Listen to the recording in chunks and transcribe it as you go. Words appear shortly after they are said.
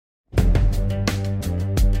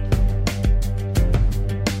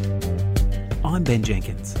I'm Ben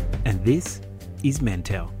Jenkins, and this is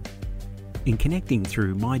Mentel. In connecting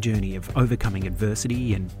through my journey of overcoming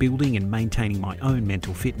adversity and building and maintaining my own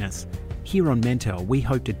mental fitness, here on Mentel we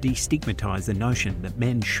hope to destigmatise the notion that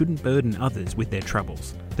men shouldn't burden others with their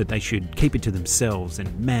troubles, that they should keep it to themselves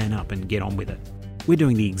and man up and get on with it. We're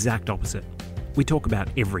doing the exact opposite. We talk about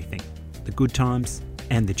everything, the good times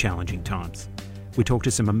and the challenging times. We talk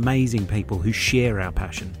to some amazing people who share our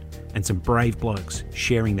passion, and some brave blokes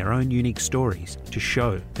sharing their own unique stories to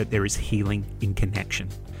show that there is healing in connection,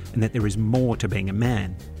 and that there is more to being a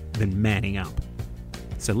man than manning up.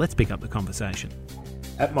 So let's pick up the conversation.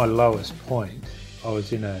 At my lowest point, I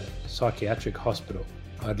was in a psychiatric hospital.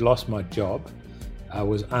 I'd lost my job. I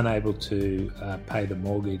was unable to pay the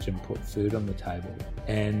mortgage and put food on the table.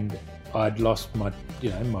 And I'd lost my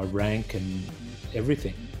rank and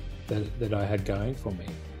everything that I had going for me.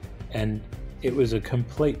 And it was a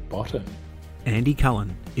complete bottom. Andy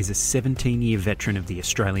Cullen is a 17-year veteran of the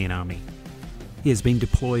Australian Army. He has been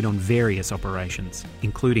deployed on various operations,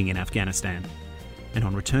 including in Afghanistan. And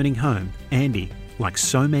on returning home, Andy, like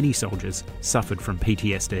so many soldiers, suffered from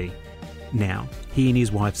PTSD. Now, he and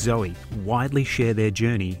his wife Zoe widely share their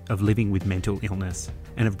journey of living with mental illness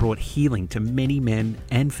and have brought healing to many men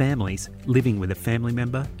and families living with a family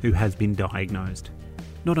member who has been diagnosed,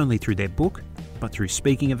 not only through their book, but through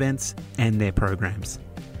speaking events and their programs.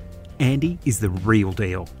 Andy is the real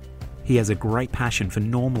deal. He has a great passion for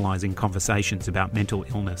normalising conversations about mental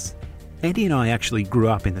illness. Andy and I actually grew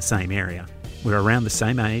up in the same area. We're around the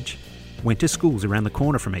same age, went to schools around the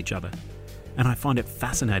corner from each other, and I find it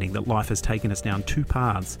fascinating that life has taken us down two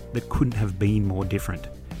paths that couldn't have been more different,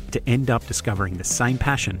 to end up discovering the same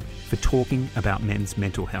passion for talking about men's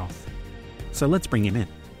mental health. So let's bring him in.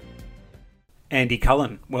 Andy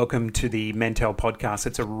Cullen, welcome to the Mentel podcast.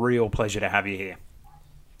 It's a real pleasure to have you here.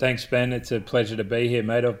 Thanks, Ben. It's a pleasure to be here,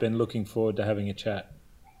 mate. I've been looking forward to having a chat.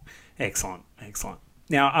 Excellent.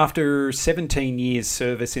 Now, after 17 years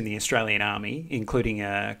service in the Australian Army, including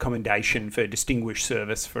a commendation for distinguished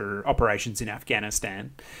service for operations in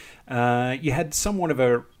Afghanistan, you had somewhat of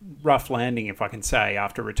a rough landing, if I can say,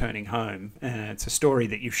 after returning home. It's a story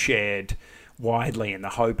that you've shared widely in the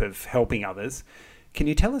hope of helping others. Can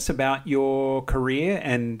you tell us about your career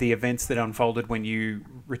and the events that unfolded when you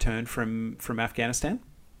returned from Afghanistan?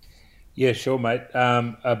 Yeah, sure, mate.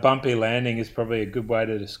 A bumpy landing is probably a good way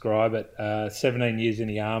to describe it. 17 years in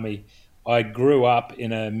the Army. I grew up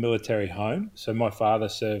in a military home. So my father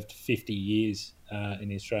served 50 years in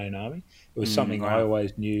the Australian Army. It was something I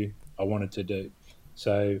always knew I wanted to do.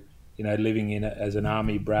 So, living in it as an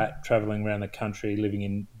Army brat, travelling around the country, living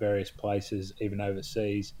in various places, even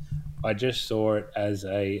overseas, I just saw it as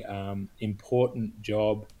a important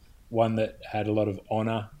job, one that had a lot of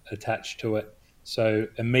honour attached to it. So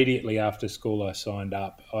immediately after school, I signed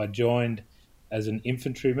up. I joined as an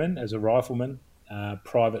infantryman, as a rifleman,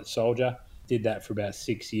 private soldier. Did that for about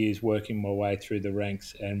 6 years, working my way through the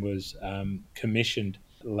ranks, and was commissioned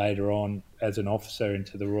later on as an officer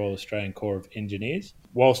into the Royal Australian Corps of Engineers.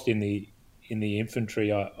 Whilst in the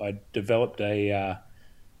infantry, I developed a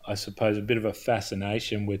bit of a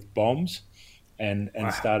fascination with bombs, and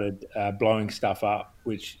started blowing stuff up,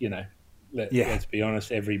 which let's be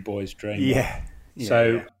honest, every boy's dream.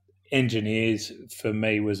 Yeah. Engineers for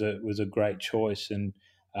me was a great choice, and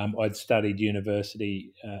I'd studied at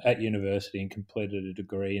university and completed a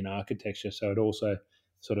degree in architecture, so it also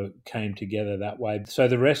sort of came together that way. So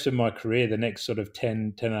the rest of my career, the next sort of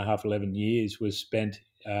 10 and a half, 11 years, was spent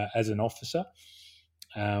as an officer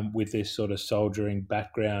with this sort of soldiering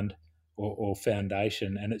background or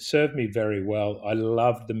foundation, and it served me very well. I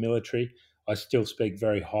loved the military. I still speak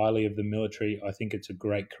very highly of the military. I think it's a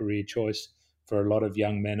great career choice for a lot of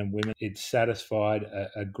young men and women. It satisfied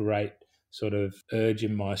a great sort of urge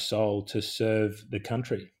in my soul to serve the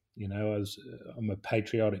country. I'm a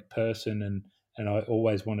patriotic person, and I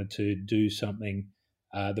always wanted to do something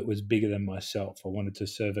that was bigger than myself. I wanted to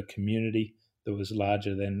serve a community that was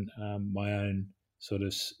larger than my own sort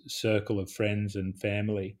of circle of friends and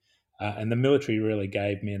family. And the military really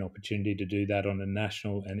gave me an opportunity to do that on a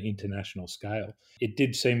national and international scale. It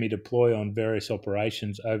did see me deploy on various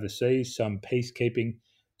operations overseas, some peacekeeping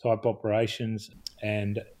type operations,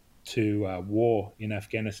 and to war in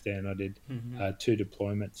Afghanistan. I did 2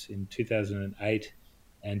 deployments in 2008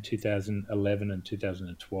 and 2011 and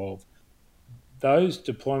 2012. Those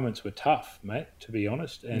deployments were tough, mate, to be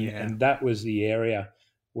honest. And that was the area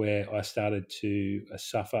where I started to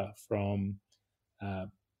suffer from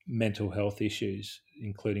mental health issues,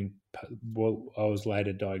 including, I was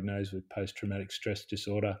later diagnosed with post-traumatic stress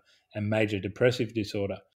disorder and major depressive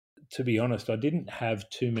disorder. To be honest, I didn't have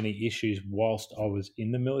too many issues whilst I was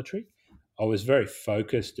in the military. I was very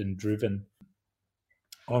focused and driven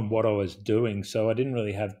on what I was doing, so I didn't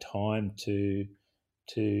really have time to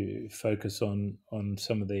focus on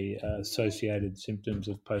some of the associated symptoms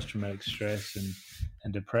of post-traumatic stress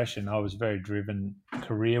and depression. I was very driven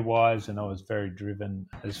career-wise, and I was very driven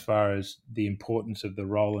as far as the importance of the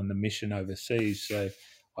role and the mission overseas. So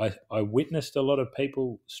I witnessed a lot of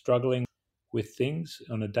people struggling with things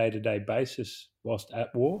on a day-to-day basis whilst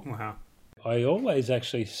at war. Wow. I always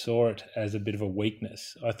actually saw it as a bit of a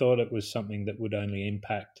weakness. I thought it was something that would only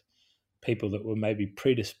impact people that were maybe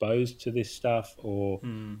predisposed to this stuff, or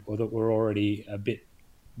that were already a bit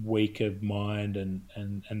weak of mind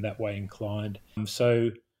and that way inclined. So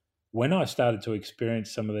when I started to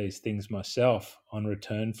experience some of these things myself on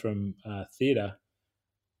return from theatre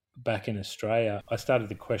back in Australia, I started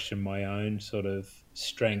to question my own sort of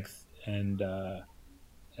strength and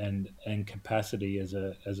capacity as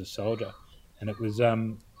a soldier, and it was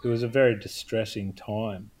a very distressing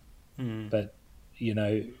time. But you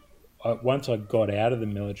know, once I got out of the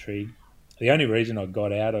military, the only reason I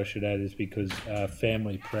got out, I should add, is because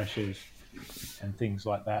family pressures and things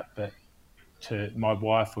like that. But my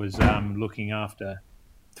wife was looking after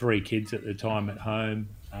 3 kids at the time at home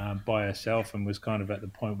by herself, and was kind of at the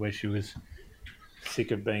point where she was sick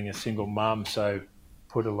of being a single mum. So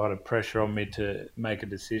put a lot of pressure on me to make a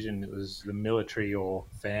decision. It was the military or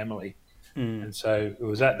family. And so it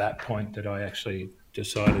was at that point that I actually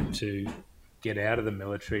decided to get out of the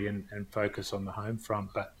military and focus on the home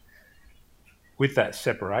front. But with that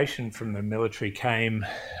separation from the military came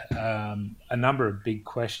a number of big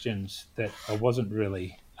questions that I wasn't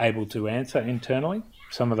really able to answer internally.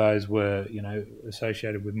 Some of those were,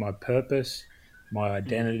 associated with my purpose, my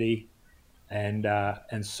identity, and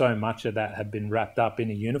so much of that had been wrapped up in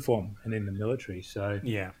a uniform and in the military. So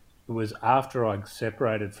it was after I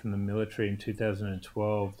separated from the military in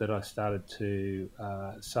 2012 that I started to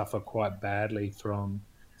suffer quite badly from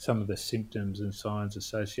some of the symptoms and signs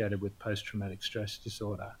associated with post-traumatic stress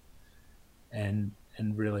disorder, and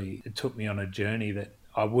really it took me on a journey that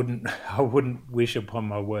I wouldn't wish upon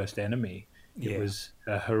my worst enemy. It was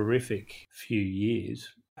a horrific few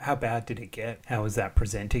years. How bad did it get? How was that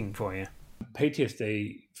presenting for you?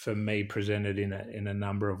 PTSD for me presented in a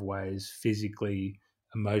number of ways: physically,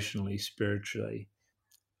 emotionally, spiritually.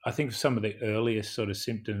 I think some of the earliest sort of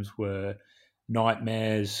symptoms were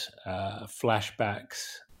nightmares,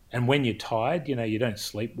 flashbacks. And when you're tired, you don't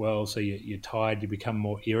sleep well, so you're tired, you become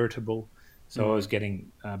more irritable. So I was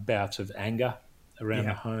getting bouts of anger around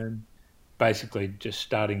the home, basically just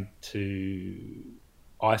starting to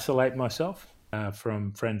isolate myself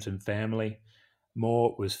from friends and family.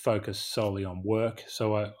 More was focused solely on work.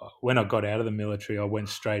 So when I got out of the military, I went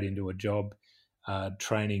straight into a job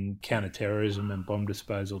training counter-terrorism and bomb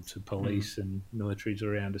disposal to police and militaries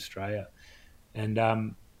around Australia. And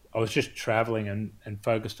I was just travelling and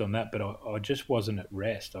focused on that, but I just wasn't at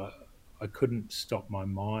rest. I couldn't stop my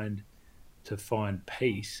mind to find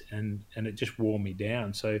peace, and it just wore me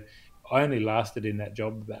down. So I only lasted in that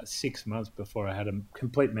job about 6 months before I had a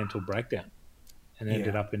complete mental breakdown and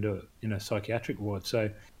ended up in a psychiatric ward. So,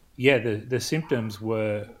 the symptoms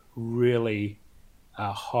were really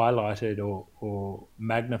highlighted or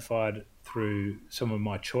magnified through some of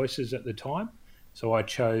my choices at the time. So I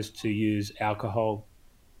chose to use alcohol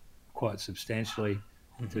quite substantially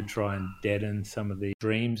to try and deaden some of the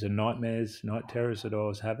dreams and nightmares, night terrors that I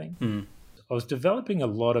was having. I was developing a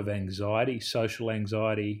lot of anxiety, social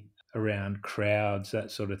anxiety around crowds,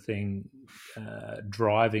 that sort of thing.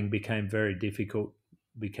 Driving became very difficult,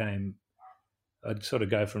 I'd sort of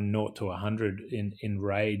go from 0 to 100 in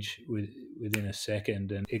rage within a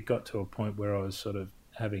second, and it got to a point where I was sort of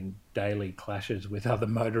having daily clashes with other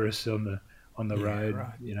motorists on the road,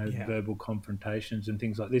 right. Verbal confrontations and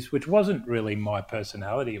things like this, which wasn't really my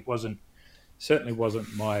personality. It certainly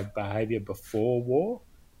wasn't my behaviour before war.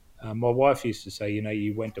 My wife used to say,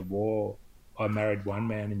 you went to war, I married one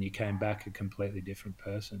man, and you came back a completely different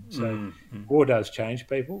person. So war does change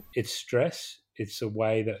people. It's stress. It's the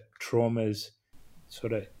way that traumas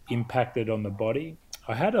sort of impacted on the body.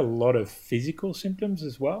 I had a lot of physical symptoms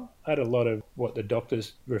as well. I had a lot of what the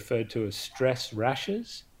doctors referred to as stress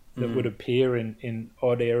rashes that would appear in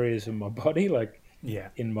odd areas of my body, like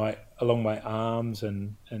along my arms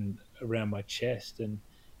and around my chest. And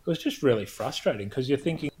it was just really frustrating because you're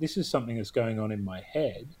thinking, this is something that's going on in my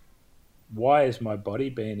head. Why is my body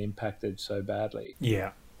being impacted so badly?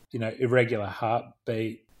 Yeah. Irregular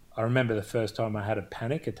heartbeat. I remember the first time I had a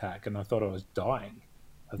panic attack and I thought I was dying.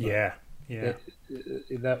 That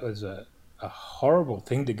was a a horrible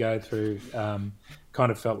thing to go through. Kind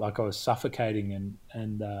of felt like I was suffocating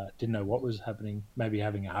and didn't know what was happening, maybe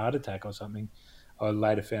having a heart attack or something. I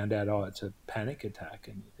later found out, oh, it's a panic attack.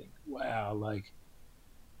 And you think, wow, like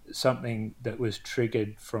something that was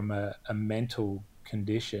triggered from a mental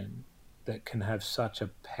condition that can have such a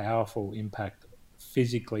powerful impact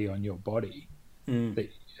physically on your body that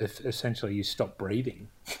essentially you stop breathing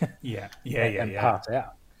and pass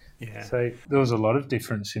out. Yeah. So there was a lot of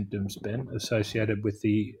different symptoms, Ben, associated with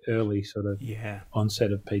the early sort of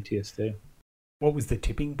onset of PTSD. What was the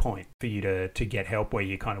tipping point for you to get help where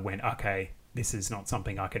you kind of went, okay, this is not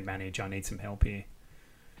something I can manage, I need some help here?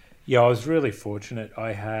 Yeah, I was really fortunate.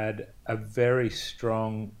 I had a very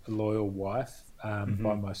strong, loyal wife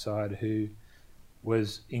by my side who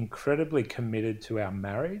was incredibly committed to our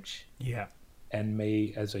marriage and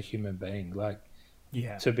me as a human being. Like,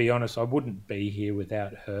 to be honest, I wouldn't be here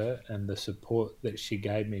without her and the support that she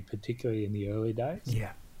gave me, particularly in the early days.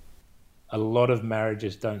 Yeah. A lot of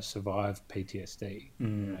marriages don't survive PTSD. You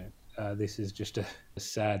know, this is just a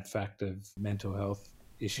sad fact of mental health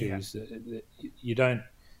issues. You don't,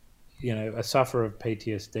 you know, a sufferer of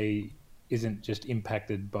PTSD isn't just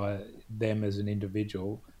impacted by them as an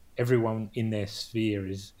individual. Everyone in their sphere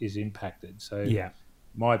is impacted. So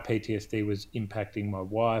my PTSD was impacting my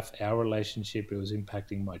wife, our relationship. It was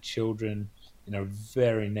impacting my children in a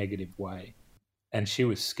very negative way. And she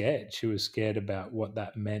was scared. She was scared about what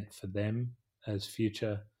that meant for them as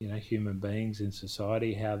future, you know, human beings in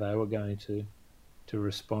society, how they were going to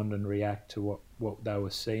respond and react to what they were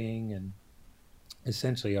seeing. And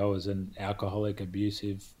essentially I was an alcoholic,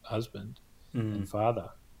 abusive husband and father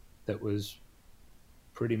that was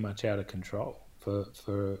pretty much out of control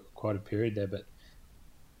for quite a period there. But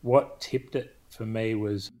what tipped it for me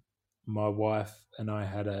was my wife and I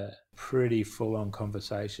had a pretty full-on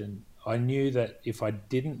conversation. I knew that if I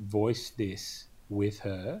didn't voice this with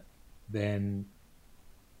her, then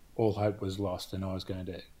all hope was lost and I was going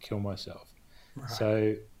to kill myself. Right.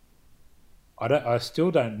 So I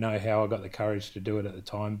still don't know how I got the courage to do it at the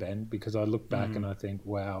time, Ben, because I look back and I think,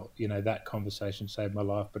 wow, you know, that conversation saved my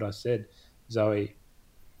life. But I said, Zoe,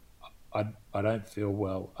 I don't feel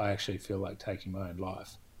well. I actually feel like taking my own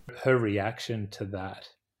life. Her reaction to that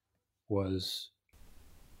was,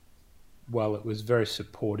 well, it was very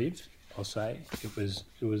supportive, I'll say. It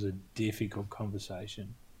was a difficult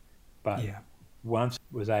conversation. But once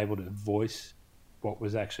I was able to voice what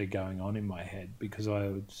was actually going on in my head, because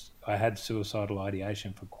I had suicidal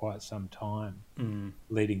ideation for quite some time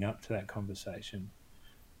leading up to that conversation,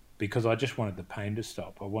 because I just wanted the pain to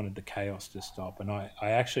stop. I wanted the chaos to stop. And I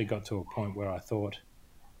actually got to a point where I thought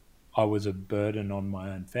I was a burden on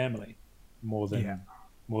my own family more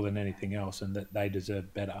than anything else, and that they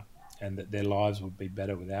deserved better and that their lives would be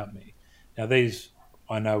better without me. Now, these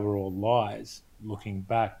I know were all lies looking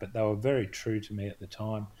back, but they were very true to me at the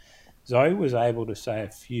time. Zoe was able to say a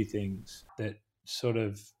few things that sort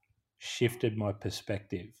of shifted my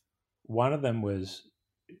perspective. One of them was,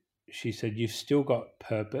 she said, you've still got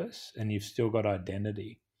purpose and you've still got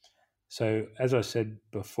identity. So as I said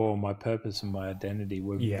before, my purpose and my identity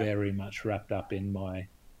were very much wrapped up in my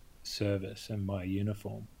service and my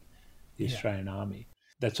uniform, the Australian Army.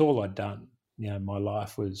 That's all I'd done. You know, my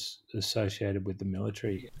life was associated with the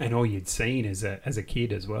military. And all you'd seen as a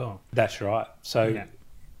kid as well. That's right. So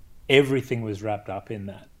everything was wrapped up in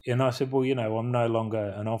that. And I said, well, you know, I'm no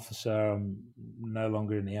longer an officer. I'm no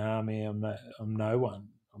longer in the army. I'm no one.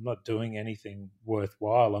 I'm not doing anything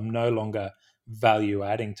worthwhile. I'm no longer value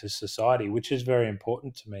adding to society, which is very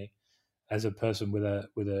important to me as a person with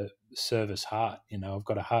a service heart. You know, I've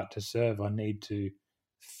got a heart to serve. I need to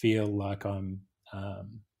feel like I'm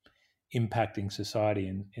impacting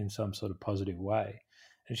society in some sort of positive way.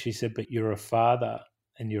 And she said, but you're a father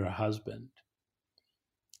and you're a husband.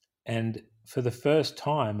 And for the first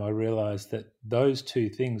time, I realized that those two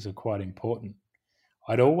things are quite important.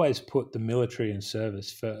 I'd always put the military and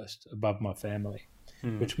service first above my family,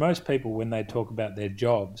 which most people, when they talk about their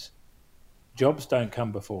jobs don't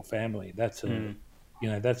come before family. That's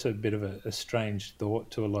that's a bit of a strange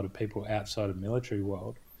thought to a lot of people outside of the military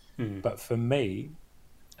world. But for me,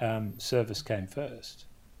 service came first.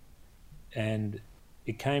 And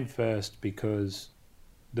it came first because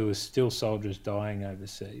there was still soldiers dying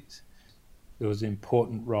overseas. There was an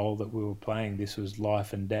important role that we were playing. This was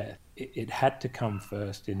life and death. It had to come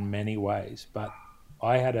first in many ways, but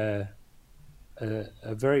I had a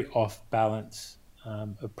very off-balance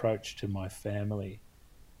approach to my family.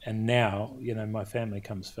 And now, you know, my family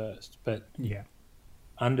comes first. But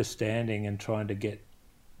understanding and trying to get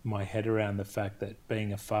my head around the fact that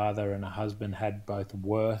being a father and a husband had both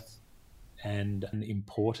worth and an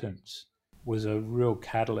importance was a real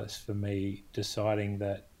catalyst for me deciding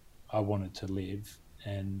that I wanted to live,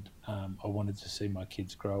 and I wanted to see my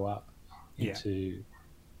kids grow up Yeah. into,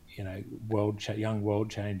 young world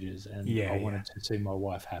changers, and I Yeah. Yeah. wanted to see my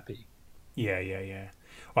wife happy. Yeah, yeah, yeah.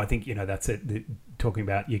 I think, that's it. Talking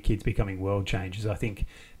about your kids becoming world changers, I think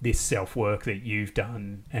this self work that you've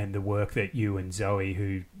done and the work that you and Zoe,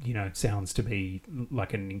 who, sounds to be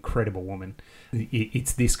like an incredible woman,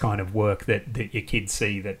 it's this kind of work that your kids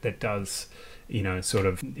see that does, sort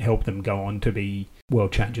of help them go on to be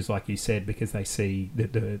world changers, like you said, because they see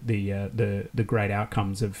the great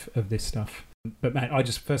outcomes of this stuff. But Matt,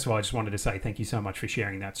 first of all, I just wanted to say thank you so much for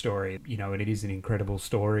sharing that story. And it is an incredible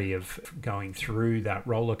story of going through that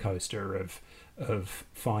roller coaster of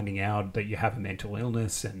finding out that you have a mental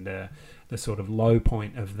illness and the sort of low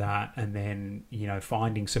point of that, and then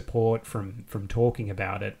finding support from talking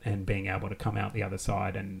about it and being able to come out the other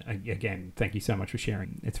side. And again, thank you so much for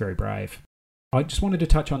sharing. It's very brave. I just wanted to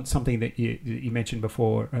touch on something that you mentioned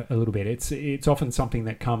before a little bit. It's often something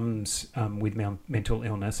that comes with mental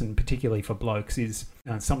illness, and particularly for blokes, is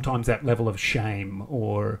sometimes that level of shame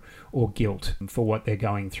or guilt for what they're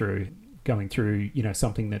going through.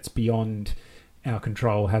 Something that's beyond our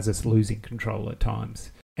control has us losing control at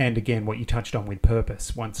times. And again, what you touched on with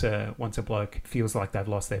purpose. Once a bloke feels like they've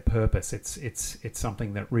lost their purpose, it's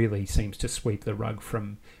something that really seems to sweep the rug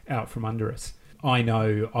out from under us. I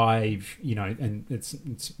know I've, and it's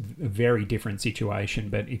a very different situation,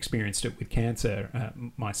 but experienced it with cancer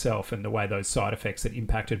myself, and the way those side effects that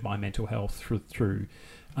impacted my mental health through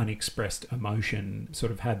unexpressed emotion sort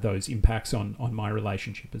of had those impacts on my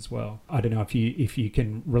relationship as well. I don't know if you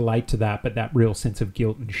can relate to that, but that real sense of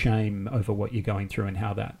guilt and shame over what you're going through and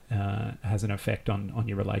how that has an effect on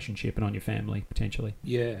your relationship and on your family potentially.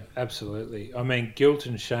 Yeah, absolutely. I mean, guilt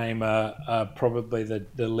and shame are probably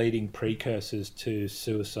the leading precursors to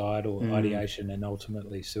suicidal ideation and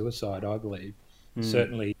ultimately suicide, I believe.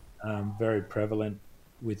 Certainly very prevalent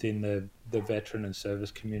within the veteran and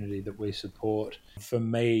service community that we support. For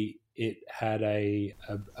me, it had a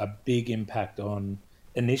big impact on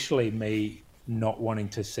initially me not wanting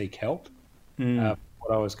to seek help,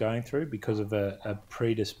 what I was going through, because of a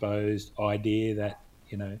predisposed idea that,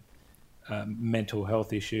 mental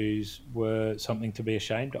health issues were something to be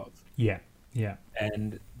ashamed of. Yeah, yeah.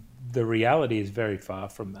 And the reality is very far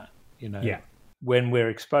from that. Yeah. When we're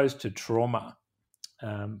exposed to trauma,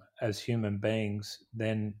 as human beings,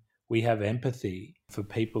 then we have empathy for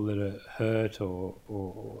people that are hurt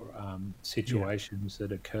or situations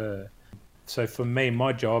that occur. So for me,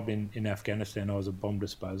 my job in Afghanistan, I was a bomb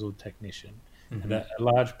disposal technician. And a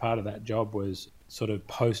large part of that job was sort of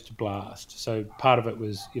post-blast. So part of it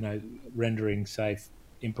was, rendering safe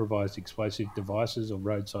improvised explosive devices or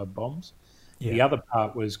roadside bombs. Yeah. The other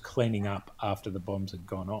part was cleaning up after the bombs had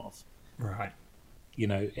gone off. Right.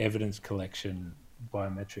 Evidence collection,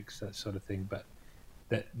 biometrics, that sort of thing. But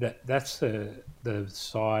that's the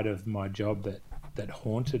side of my job that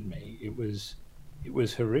haunted me. It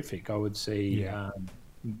was horrific. I would see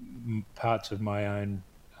parts of my own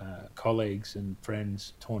colleagues and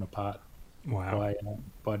friends torn apart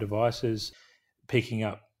by devices, picking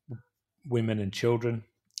up women and children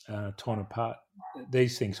torn apart.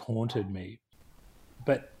 These things haunted me.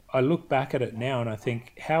 But I look back at it now and I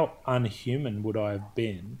think, how unhuman would I have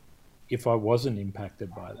been if I wasn't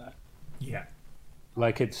impacted by that? Yeah.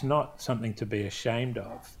 Like, it's not something to be ashamed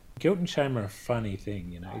of. Guilt and shame are a funny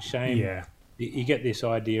thing, Shame, yeah. You get this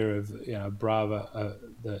idea of, brava,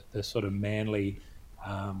 the sort of manly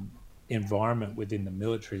environment within the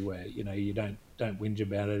military where, you don't whinge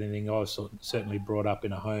about anything. I was certainly brought up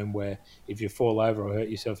in a home where if you fall over or hurt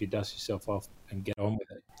yourself, you dust yourself off and get on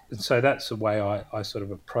with it. And so that's the way I sort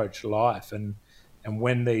of approach life. And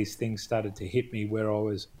when these things started to hit me where I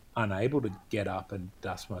was unable to get up and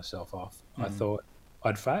dust myself off, I thought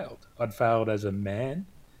I'd failed. I'd failed as a man.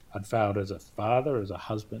 I'd failed as a father, as a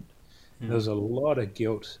husband. There was a lot of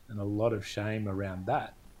guilt and a lot of shame around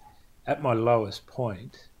that at my lowest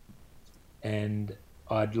point, and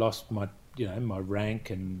I'd lost my my rank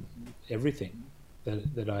and everything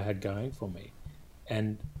that I had going for me,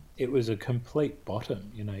 and it was a complete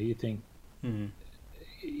bottom. You think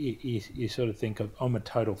you sort of think I'm a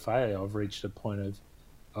total failure. I've reached a point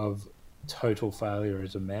of total failure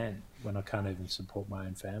as a man when I can't even support my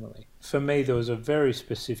own family. For me, there was a very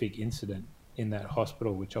specific incident in that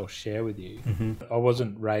hospital, which I'll share with you. I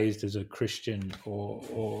wasn't raised as a Christian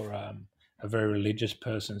or a very religious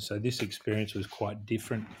person, so this experience was quite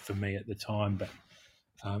different for me at the time, but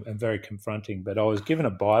and very confronting. But I was given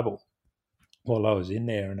a Bible while I was in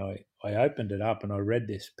there, and I opened it up and I read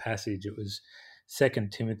this passage. It was 2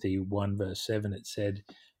 Timothy 1 verse 7. It said,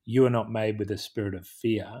 you are not made with a spirit of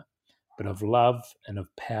fear, but of love and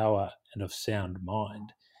of power and of sound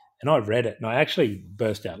mind. And I read it and I actually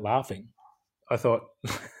burst out laughing. I thought,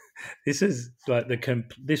 this is like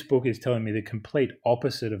this book is telling me the complete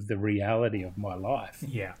opposite of the reality of my life.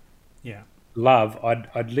 Yeah. Yeah. Love,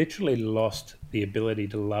 I'd literally lost the ability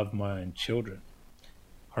to love my own children.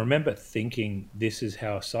 I remember thinking this is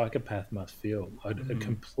how a psychopath must feel, a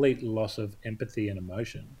complete loss of empathy and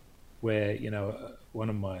emotion, where, one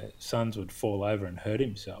of my sons would fall over and hurt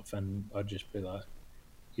himself and I'd just be like,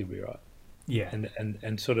 you'll be right. Yeah.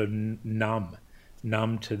 And sort of numb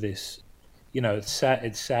to this.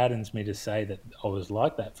 It saddens me to say that I was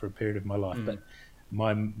like that for a period of my life, but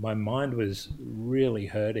my mind was really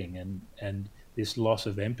hurting, and this loss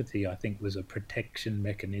of empathy, I think, was a protection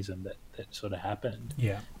mechanism that sort of happened.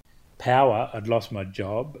 Yeah. Power, I'd lost my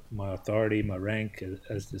job, my authority, my rank,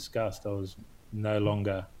 as discussed. I was no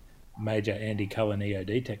longer Major Andy Cullen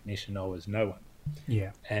EOD technician. I was no one.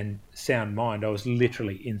 Yeah. And sound mind, I was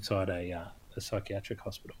literally inside a psychiatric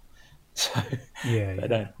hospital. So they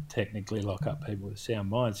don't technically lock up people with sound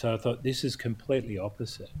mind. So I thought, this is completely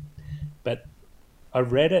opposite. But I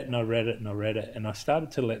read it and I read it and I read it, and I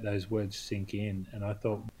started to let those words sink in. And I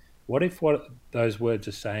thought, what if what those words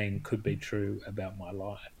are saying could be true about my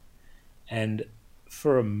life? And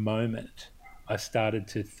for a moment, I started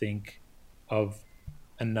to think of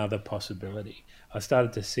another possibility. I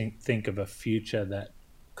started to think of a future that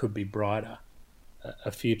could be brighter,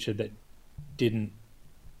 a future that didn't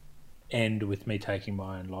end with me taking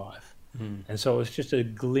my own life. And so it was just a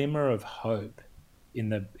glimmer of hope in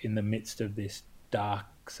the midst of this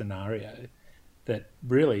dark scenario that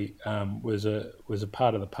really was a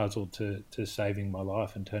part of the puzzle to saving my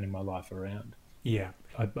life and turning my life around. Yeah,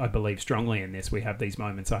 I believe strongly in this. We have these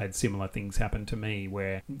moments. I had similar things happen to me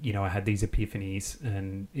where, I had these epiphanies,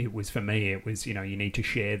 and it was, for me, it was, you need to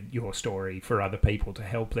share your story for other people to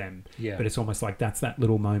help them. Yeah. But it's almost like that's that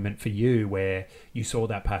little moment for you where you saw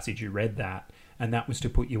that passage, you read that, and that was to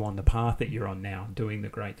put you on the path that you're on now, doing the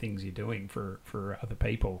great things you're doing for other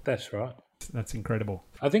people. That's right. That's incredible.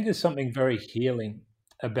 I think there's something very healing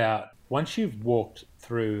about once you've walked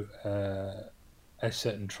through a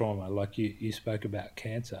certain trauma, like you spoke about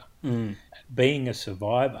cancer, being a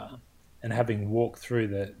survivor and having walked through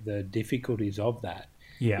the difficulties of that,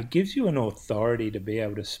 it gives you an authority to be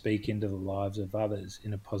able to speak into the lives of others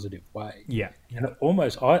in a positive way. Yeah. And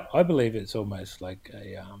almost, I believe it's almost like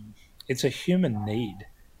it's a human need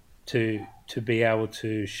to be able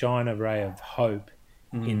to shine a ray of hope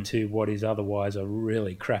into what is otherwise a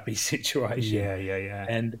really crappy situation. Yeah.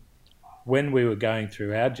 And when we were going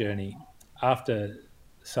through our journey, after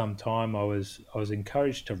some time, I was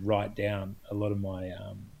encouraged to write down a lot of my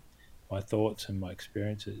my thoughts and my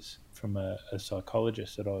experiences from a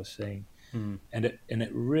psychologist that I was seeing, and it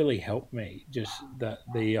really helped me. Just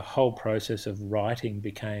the whole process of writing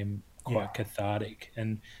became quite cathartic.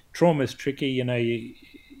 And trauma's tricky,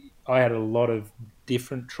 I had a lot of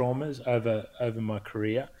different traumas over my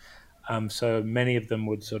career, so many of them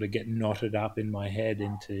would sort of get knotted up in my head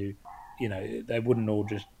into, they wouldn't all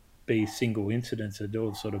just be single incidents, that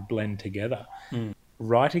all sort of blend together.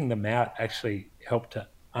 Writing them out actually helped to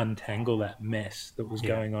untangle that mess that was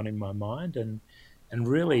going on in my mind, and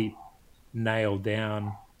really nail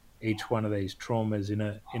down each one of these traumas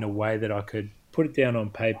in a way that I could put it down on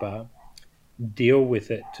paper, deal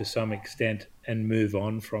with it to some extent, and move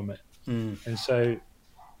on from it. And so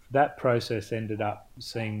that process ended up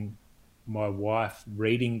seeing my wife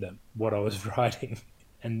reading what I was writing,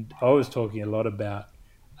 and I was talking a lot about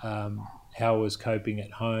how I was coping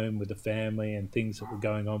at home with the family and things that were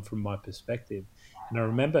going on from my perspective. And I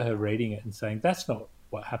remember her reading it and saying, "That's not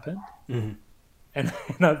what happened." And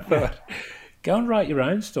I thought, go and write your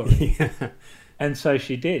own story. And so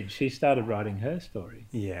she did. She started writing her story.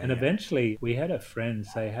 And eventually we had a friend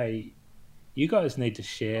say, "Hey, you guys need to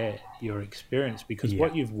share your experience, because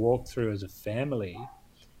what you've walked through as a family,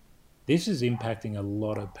 this is impacting a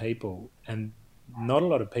lot of people, and not a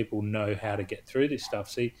lot of people know how to get through this stuff."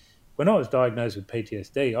 See, when I was diagnosed with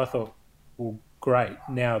PTSD, I thought, well, great,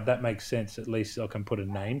 now that makes sense. At least I can put a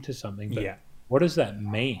name to something. But what does that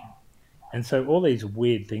mean? And so all these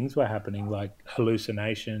weird things were happening, like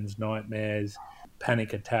hallucinations, nightmares,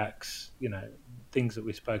 panic attacks, things that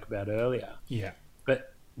we spoke about earlier.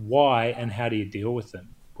 But why and how do you deal with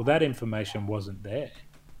them? Well, that information wasn't there.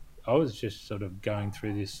 I was just sort of going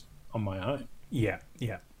through this on my own.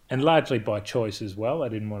 And largely by choice as well. I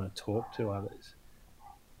didn't want to talk to others.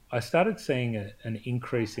 I started seeing an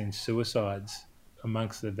increase in suicides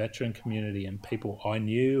amongst the veteran community and people I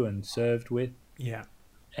knew and served with.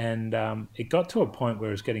 And it got to a point where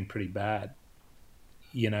it was getting pretty bad.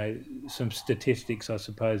 you know, some statistics, I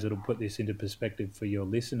suppose, that'll put this into perspective for your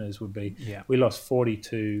listeners would be Yeah. we lost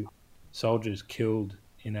 42 soldiers killed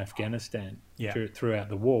in Afghanistan Yeah. throughout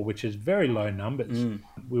the war, which is very low numbers. Mm.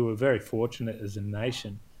 We were very fortunate as a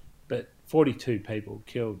nation, but 42 people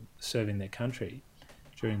killed serving their country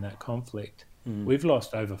during that conflict. Mm. We've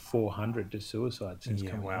lost over 400 to suicide since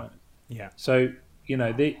Yeah, coming wow. home. Yeah. So, you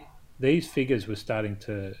know, these figures were starting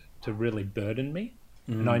to really burden me,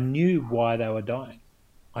 and I knew why they were dying.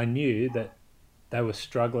 I knew that they were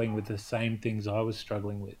struggling with the same things I was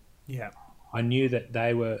struggling with. Yeah. I knew that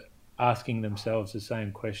they were asking themselves the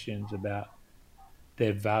same questions about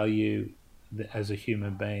their value as a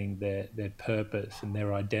human being, their purpose and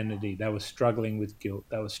their identity. They were struggling with guilt.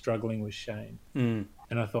 They were struggling with shame. Mm.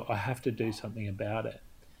 And I thought, I have to do something about it.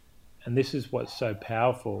 And this is what's so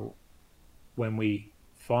powerful when we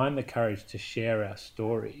find the courage to share our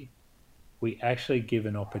story. We actually give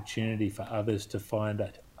an opportunity for others to find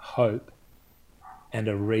a hope and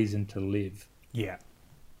a reason to live. Yeah.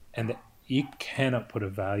 And you cannot put a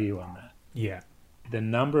value on that. Yeah. The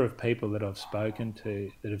number of people that I've spoken to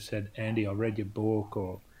that have said, Andy, I read your book,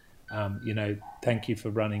 or, you know, thank you for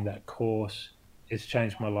running that course. It's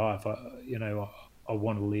changed my life. I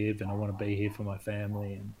want to live and I want to be here for my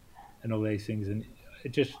family and all these things. And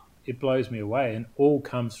it blows me away. And all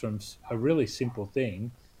comes from a really simple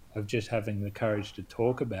thing of just having the courage to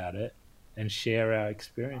talk about it and share our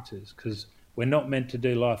experiences, because we're not meant to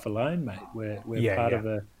do life alone, mate. We're part of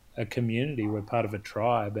a community. We're part of a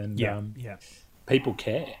tribe, and people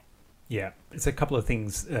care. Yeah, it's a couple of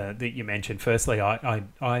things that you mentioned. Firstly,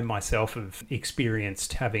 I myself have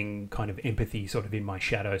experienced having kind of empathy sort of in my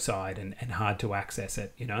shadow side and hard to access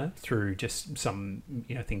it, you know, through just some,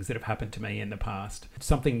 you know, things that have happened to me in the past.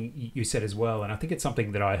 Something you said as well, and I think it's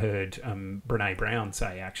something that I heard Brene Brown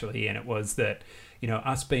say actually, and it was that, you know,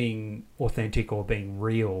 us being authentic or being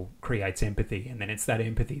real creates empathy, and then it's that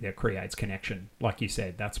empathy that creates connection. Like you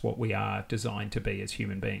said, that's what we are designed to be as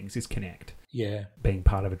human beings, is connect. Yeah. Being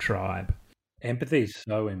part of a tribe. Empathy is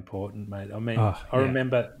so important, mate. I mean, I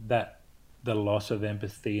remember that the loss of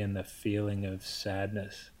empathy and the feeling of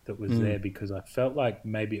sadness that was there, because I felt like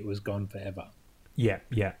maybe it was gone forever. Yeah,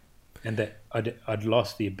 yeah. And that I'd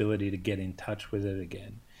lost the ability to get in touch with it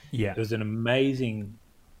again. Yeah. It was an amazing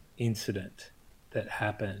incident that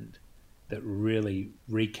happened that really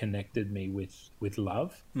reconnected me with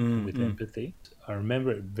love, with empathy. I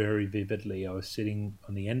remember it very vividly. I was sitting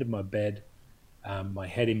on the end of my bed, my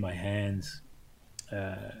head in my hands,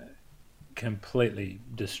 completely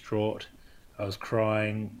distraught. I was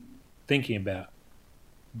crying, thinking about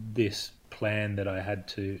this plan that I had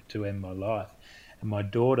to end my life. And my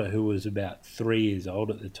daughter, who was about 3 years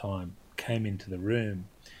old at the time, came into the room,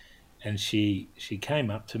 and she came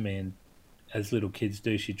up to me, and as little kids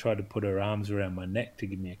do, she tried to put her arms around my neck to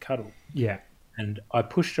give me a cuddle. Yeah. And I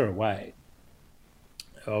pushed her away.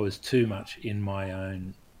 I was too much in my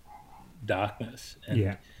own darkness.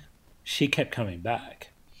 And she kept coming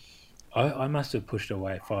back. I must have pushed her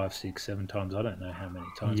away 5, 6, 7 times. I don't know how many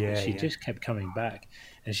times. But she just kept coming back.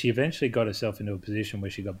 And she eventually got herself into a position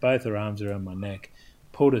where she got both her arms around my neck,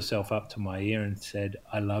 pulled herself up to my ear and said,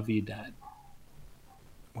 "I love you, Dad."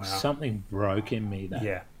 Wow. Something broke in me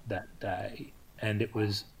that day. And it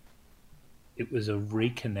was a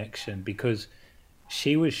reconnection, because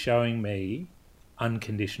she was showing me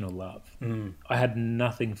unconditional love. I had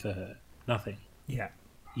nothing for her, nothing. Yeah.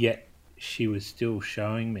 Yet she was still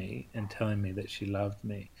showing me and telling me that she loved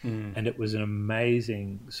me. And it was an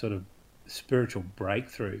amazing sort of spiritual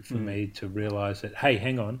breakthrough for me to realize that, hey,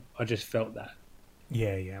 hang on, I just felt that.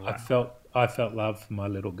 Yeah. Wow. I felt love for my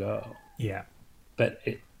little girl. Yeah. But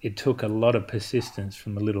it took a lot of persistence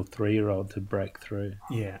from a little 3-year-old to break through.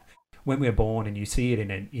 Yeah. When we're born and you see it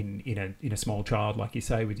in a small child, like you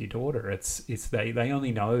say with your daughter, it's they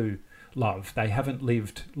only know love. They haven't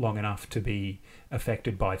lived long enough to be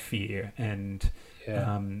affected by fear, and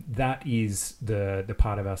that is the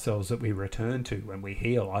part of ourselves that we return to when we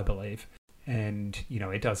heal, I believe. And, you know,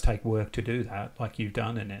 it does take work to do that, like you've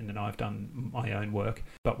done, and I've done my own work,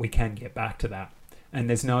 but we can get back to that. And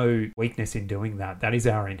there's no weakness in doing that. That is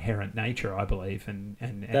our inherent nature, I believe. And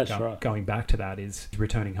That's right. Going back to that is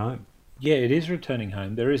returning home. Yeah, it is returning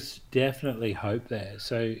home. There is definitely hope there.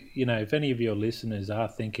 So, you know, if any of your listeners are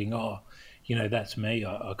thinking, oh, you know, that's me,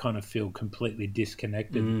 I kind of feel completely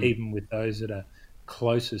disconnected, even with those that are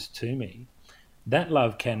closest to me, that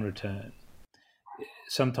love can return.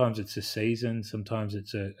 Sometimes it's a season, sometimes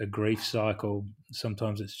it's a grief cycle,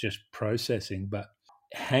 sometimes it's just processing, but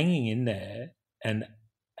hanging in there and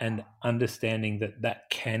understanding that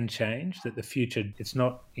can change, that the future, it's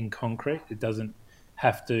not in concrete, it doesn't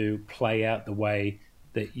have to play out the way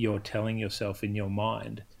that you're telling yourself in your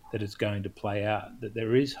mind that it's going to play out, that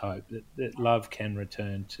there is hope, that love can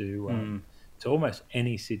return to almost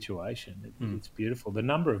any situation. It's beautiful. The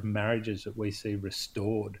number of marriages that we see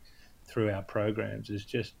restored through our programs is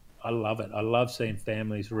just, I love it. I love seeing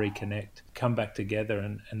families reconnect, come back together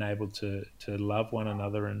and able to love one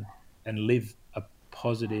another and live a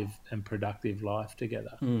positive and productive life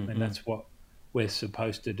together. And that's what we're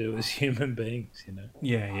supposed to do as human beings, you know.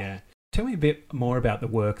 Yeah. Tell me a bit more about the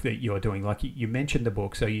work that you're doing. Like you mentioned the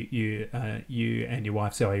book, so you and your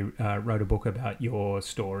wife Zoe wrote a book about your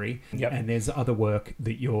story, and there's other work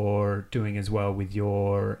that you're doing as well with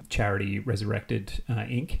your charity Resurrected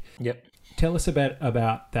Inc. Yep. Tell us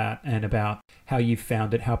about that and about how you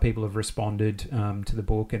found it, how people have responded to the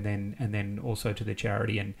book, and then also to the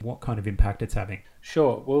charity, and what kind of impact it's having.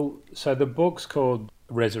 Sure. Well, so the book's called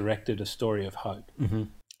Resurrected: A Story of Hope,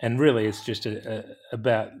 and really it's just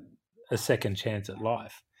about a second chance at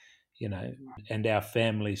life, you know, and our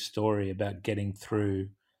family's story about getting through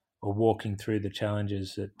or walking through the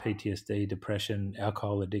challenges that PTSD, depression,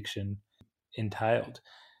 alcohol addiction entailed.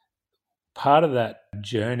 Part of that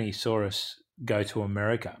journey saw us go to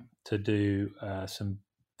America to do some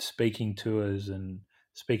speaking tours and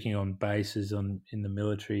speaking on bases in the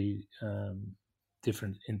military,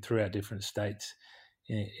 throughout different states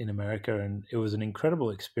in America, and it was an incredible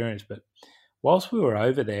experience. But whilst we were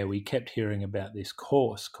over there, we kept hearing about this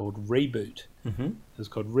course called Reboot. It was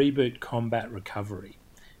called Reboot Combat Recovery,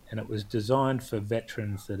 and it was designed for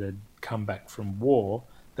veterans that had come back from war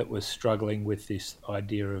that was struggling with this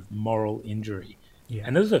idea of moral injury. Yeah.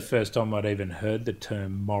 And this was the first time I'd even heard the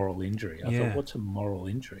term moral injury. I thought, what's a moral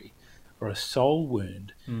injury? Or a soul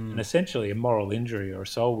wound. And essentially a moral injury or a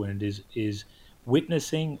soul wound is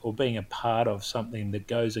witnessing or being a part of something that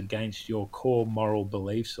goes against your core moral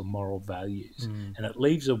beliefs or moral values. And it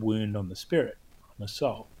leaves a wound on the spirit, on the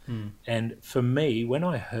soul. And for me, when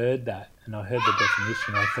I heard that and I heard the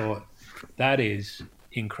definition, I thought, that is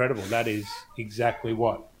incredible. That is exactly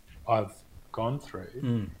what I've gone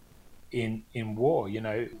through in war, you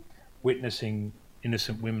know, witnessing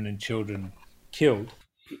innocent women and children killed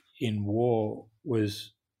in war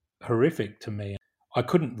was horrific to me. I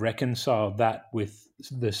couldn't reconcile that with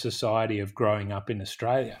the society of growing up in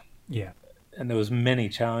Australia. Yeah. And there was many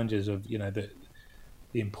challenges of, you know, the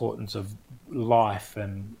importance of life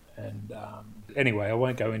and anyway, I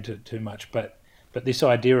won't go into it too much, but this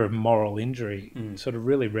idea of moral injury sort of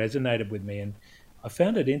really resonated with me, and I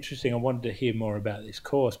found it interesting. I wanted to hear more about this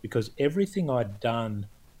course because everything I'd done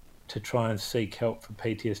to try and seek help for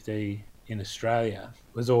PTSD in Australia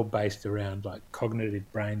was all based around like cognitive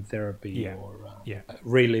brain therapy or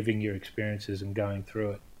reliving your experiences and going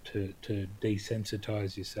through it to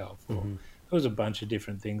desensitize yourself. There was a bunch of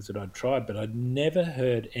different things that I'd tried, but I'd never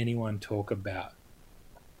heard anyone talk about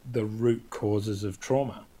the root causes of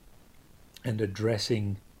trauma and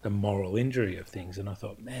addressing the moral injury of things. And I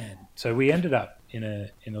thought, man. So we ended up in a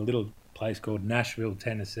little place called Nashville,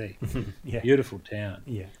 Tennessee. Beautiful town.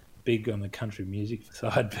 Yeah. Big on the country music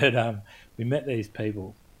side. But we met these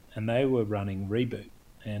people and they were running Reboot.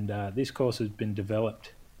 And this course has been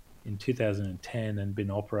developed in 2010 and been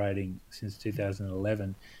operating since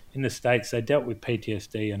 2011. In the States, they dealt with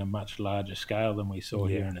PTSD on a much larger scale than we saw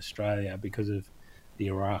here in Australia because of the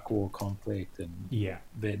Iraq War conflict and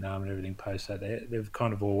Vietnam and everything post that. They've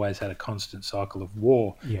kind of always had a constant cycle of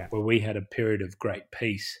war where we had a period of great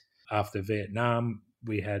peace. After Vietnam,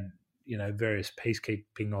 we had, you know, various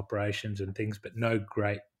peacekeeping operations and things, but no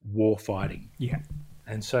great war fighting. Yeah.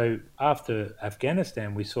 And so after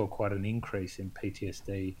Afghanistan, we saw quite an increase in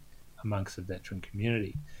PTSD amongst the veteran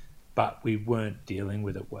community, but we weren't dealing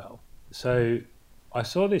with it well. So I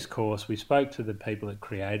saw this course, we spoke to the people that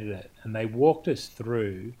created it, and they walked us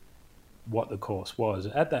through what the course was.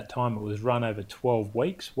 At that time, it was run over 12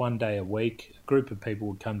 weeks, 1 day a week. A group of people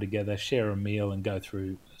would come together, share a meal, and go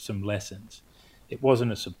through some lessons. It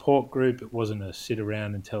wasn't a support group. It wasn't a sit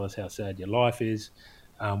around and tell us how sad your life is,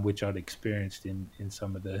 which I'd experienced in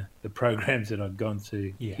some of the programs that I'd gone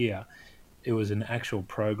to here. It was an actual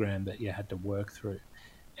program that you had to work through.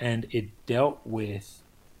 And it dealt with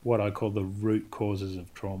what I call the root causes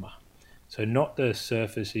of trauma. So not the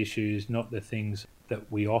surface issues, not the things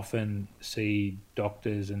that we often see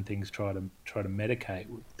doctors and things try to medicate,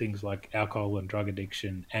 things like alcohol and drug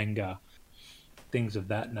addiction, anger, things of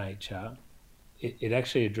that nature. It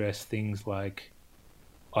actually addressed things like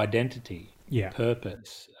identity,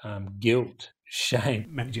 purpose, guilt, shame.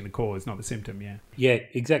 Managing the cause, not the symptom, Yeah,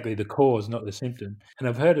 exactly. The cause, not the symptom. And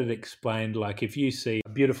I've heard it explained like if you see a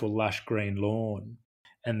beautiful lush green lawn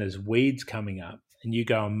and there's weeds coming up and you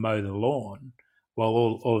go and mow the lawn, well,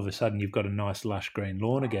 all of a sudden you've got a nice lush green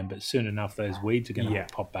lawn again, but soon enough those weeds are going to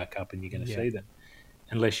pop back up and you're going to see them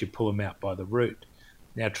unless you pull them out by the root.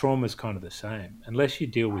 Now, trauma is kind of the same. Unless you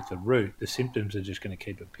deal with the root, the symptoms are just going to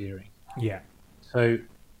keep appearing. Yeah. So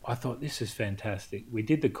I thought, this is fantastic. We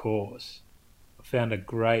did the course, found a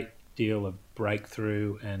great deal of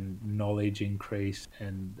breakthrough and knowledge increase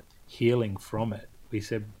and healing from it. We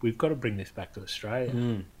said, we've got to bring this back to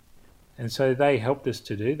Australia. And so they helped us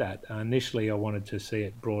to do that. Initially, I wanted to see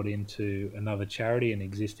it brought into another charity, an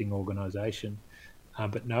existing organisation,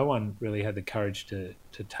 but no one really had the courage to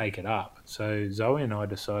take it up. So Zoe and I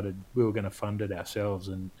decided we were going to fund it ourselves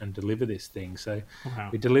and deliver this thing. So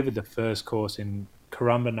we delivered the first course in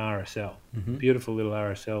Currumbin RSL, beautiful little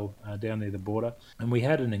RSL down near the border. And we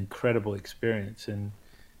had an incredible experience. And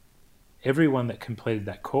everyone that completed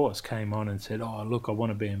that course came on and said, oh, look, I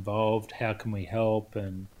want to be involved. How can we help?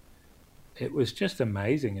 And it was just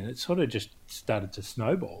amazing. And it sort of just started to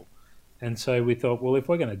snowball. And so we thought, well, if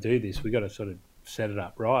we're going to do this, we've got to sort of set it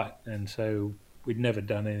up right. And so we'd never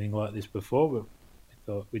done anything like this before, but we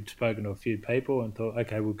thought we'd spoken to a few people and thought,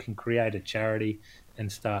 okay, we can create a charity and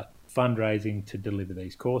start fundraising to deliver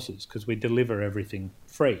these courses, because we deliver everything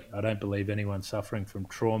free. I don't believe anyone suffering from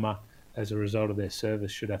trauma as a result of their service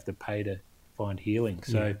should have to pay to find healing.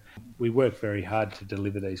 So we work very hard to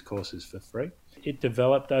deliver these courses for free. It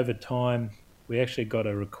developed over time. We actually got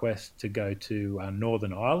a request to go to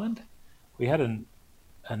Northern Ireland. We had a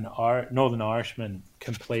Northern Irishman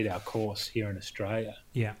complete our course here in Australia.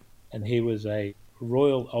 Yeah. And he was a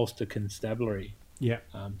Royal Ulster Constabulary. Yeah.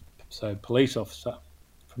 So police officer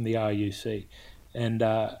from the RUC, and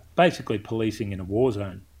basically policing in a war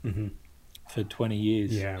zone for 20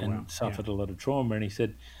 years and suffered a lot of trauma. And he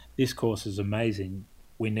said, this course is amazing.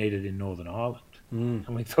 We need it in Northern Ireland.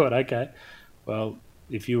 And we thought, okay, well,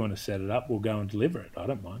 if you want to set it up, we'll go and deliver it. I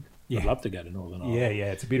don't mind. I'd love to go to Northern Ireland.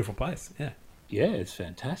 Yeah, it's a beautiful place. Yeah, it's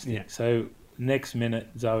fantastic. Yeah. So next minute,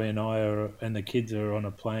 Zoe and I and the kids are on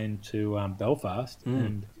a plane to Belfast,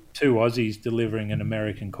 and two Aussies delivering an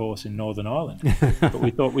American course in Northern Ireland. But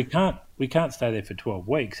we thought, we can't stay there for 12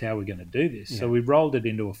 weeks. How are we going to do this? So we rolled it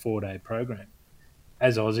into a 4-day program.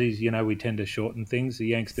 As Aussies, we tend to shorten things. The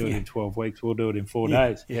Yanks do it in 12 weeks. We'll do it in 4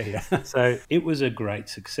 days. So it was a great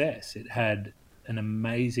success. It had an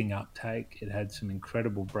amazing uptake. It had some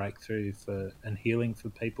incredible breakthrough and healing for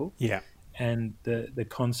people. Yeah. And the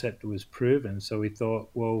concept was proven. So we thought,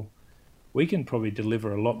 well, we can probably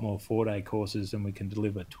deliver a lot more 4-day courses than we can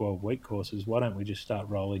deliver 12-week courses. Why don't we just start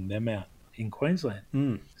rolling them out in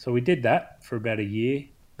Queensland? So we did that for about a year.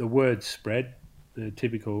 The word spread, the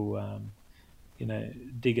typical,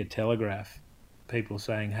 digger telegraph, people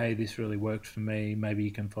saying, hey, this really worked for me. Maybe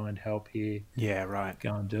you can find help here. Yeah, right.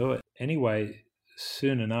 Go and do it. Anyway,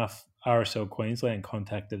 soon enough, RSL Queensland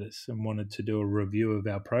contacted us and wanted to do a review of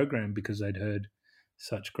our program because they'd heard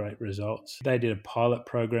such great results. They did a pilot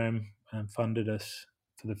program and funded us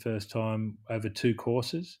for the first time over 2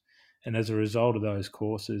 courses. And as a result of those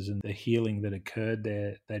courses and the healing that occurred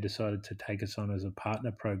there, they decided to take us on as a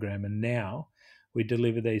partner program. And now we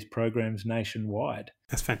deliver these programs nationwide.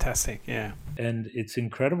 That's fantastic, yeah. And it's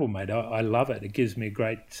incredible, mate. I love it. It gives me a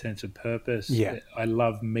great sense of purpose. Yeah. I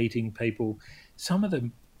love meeting people. Some of the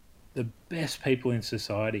best people in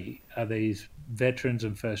society are these veterans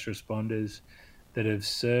and first responders that have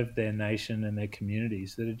served their nation and their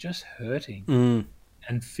communities that are just hurting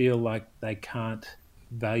and feel like they can't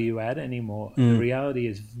value add anymore. The reality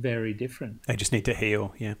is very different. They just need to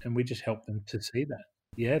heal, yeah. And we just help them to see that.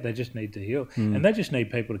 Yeah, they just need to heal. And they just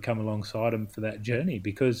need people to come alongside them for that journey,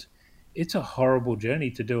 because it's a horrible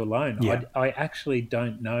journey to do alone. Yeah. I actually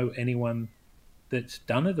don't know anyone that's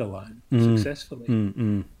done it alone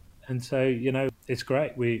successfully. And so, it's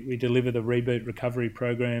great. We deliver the Reboot recovery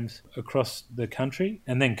programs across the country,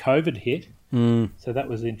 and then COVID hit. So that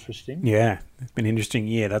was interesting. Yeah, it's been an interesting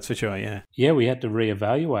year, that's for sure, yeah. Yeah, we had to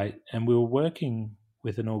reevaluate, and we were working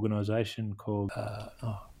with an organisation called,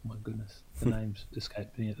 oh my goodness, the name's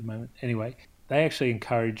escaped me at the moment. Anyway, they actually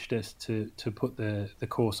encouraged us to put the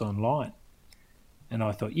course online. And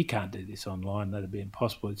I thought, you can't do this online. That'd be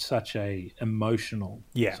impossible. It's such a emotional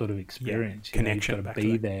sort of experience. Yeah. Connection. You've got to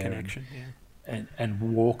be there connection, and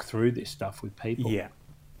walk through this stuff with people. Yeah.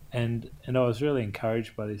 And I was really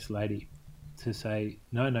encouraged by this lady to say,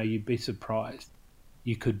 no, you'd be surprised.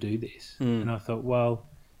 You could do this. And I thought, well,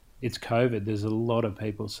 it's COVID. There's a lot of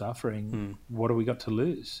people suffering. What have we got to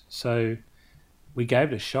lose? So we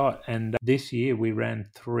gave it a shot. And this year we ran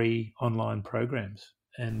 3 online programs.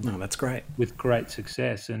 And that's great. With great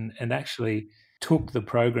success. And actually took the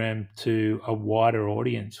program to a wider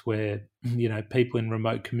audience where, people in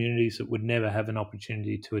remote communities that would never have an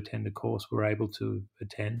opportunity to attend a course were able to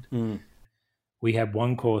attend. We had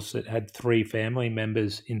one course that had 3 family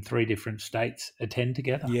members in 3 different states attend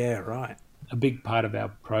together. Yeah, right. A big part of our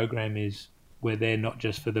program is we're there not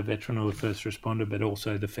just for the veteran or the first responder, but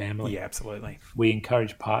also the family. Yeah, absolutely. We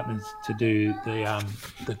encourage partners to do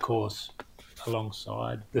the course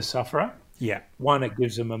alongside the sufferer. Yeah. One, it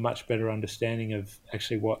gives them a much better understanding of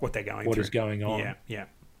actually what they're going what through. is going on. Yeah, yeah.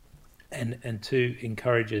 And 2,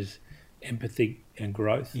 encourages empathy and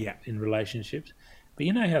growth in relationships. But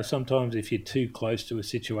you know how sometimes if you're too close to a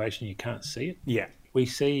situation, you can't see it? Yeah. We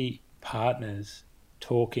see partners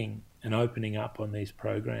talking and opening up on these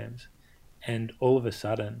programs, and all of a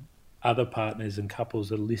sudden, other partners and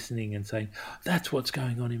couples are listening and saying, that's what's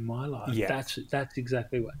going on in my life. Yeah. That's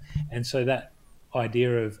exactly what. And so that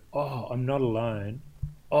idea of, I'm not alone.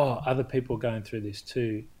 Other people are going through this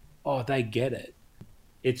too. They get it.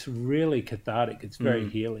 It's really cathartic. It's very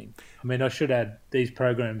healing. I mean, I should add, these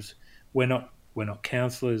programs, we're not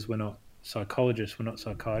counsellors, we're not psychologists, we're not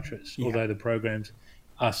psychiatrists, although the programs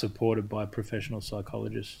are supported by professional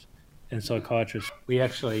psychologists and psychiatrists. We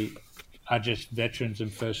actually are just veterans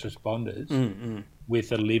and first responders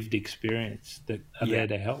with a lived experience that are there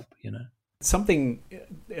to help, Something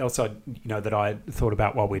else that I thought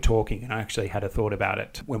about while we're talking, and I actually had a thought about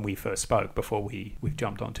it when we first spoke before we've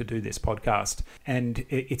jumped on to do this podcast, and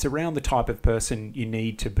it's around the type of person you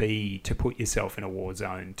need to be to put yourself in a war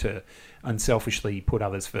zone, to unselfishly put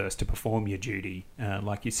others first, to perform your duty,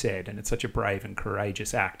 like you said, and it's such a brave and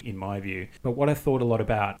courageous act in my view. But what I thought a lot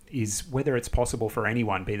about is whether it's possible for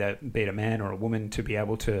anyone, be it a man or a woman, to be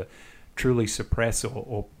able to truly suppress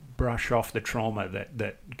or brush off the trauma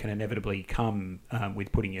that can inevitably come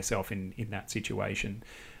with putting yourself in that situation.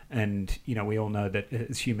 And, we all know that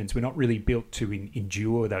as humans, we're not really built to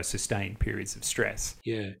endure those sustained periods of stress.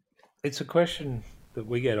 Yeah. It's a question that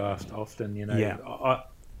we get asked often,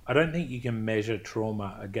 I don't think you can measure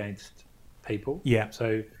trauma against people. Yeah.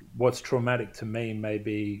 So what's traumatic to me may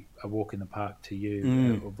be a walk in the park to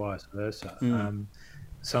you or vice versa.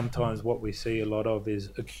 Sometimes what we see a lot of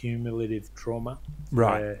is accumulative trauma,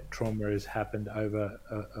 where trauma has happened over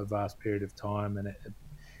a vast period of time. And,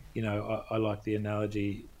 I like the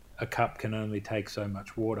analogy, a cup can only take so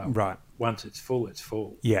much water. Right. Once it's full, it's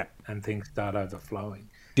full. Yeah. And things start overflowing.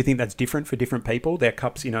 Do you think that's different for different people? Their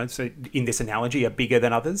cups, so in this analogy, are bigger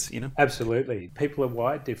than others, Absolutely. People are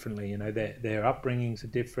wired differently, their upbringings are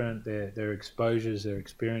different, their exposures, their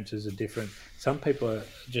experiences are different. Some people are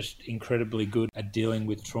just incredibly good at dealing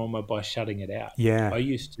with trauma by shutting it out. Yeah. I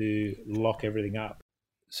used to lock everything up.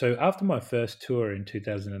 So after my first tour in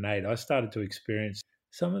 2008, I started to experience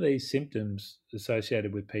some of these symptoms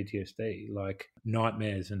associated with PTSD, like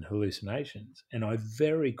nightmares and hallucinations. And I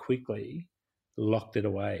very quickly locked it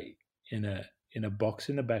away in a box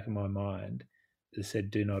in the back of my mind that said,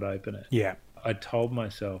 do not open it. Yeah. I told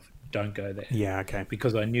myself, don't go there. Yeah, okay.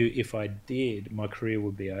 Because I knew if I did, my career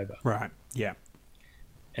would be over. Right, yeah.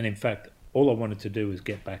 And in fact, all I wanted to do was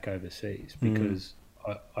get back overseas because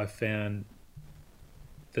I found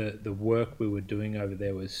the work we were doing over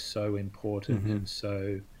there was so important and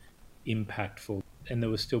so impactful. And there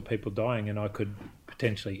were still people dying, and I could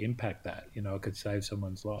potentially impact that. I could save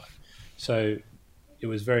someone's life. So it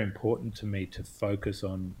was very important to me to focus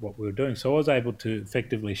on what we were doing. So I was able to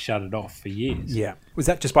effectively shut it off for years. Yeah. Was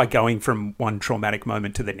that just by going from one traumatic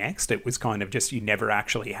moment to the next? It was kind of just, you never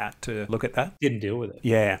actually had to look at that? Didn't deal with it.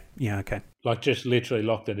 Yeah. Yeah, okay. Like just literally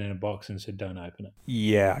locked it in a box and said, don't open it.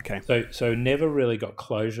 Yeah, okay. So never really got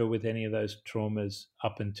closure with any of those traumas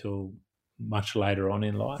up until much later on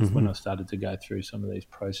in life when I started to go through some of these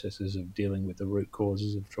processes of dealing with the root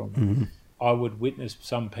causes of trauma. I would witness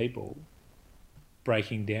some people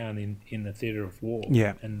breaking down in the theatre of war.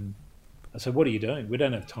 Yeah. And I said, what are you doing? We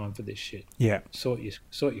don't have time for this shit. Yeah. Sort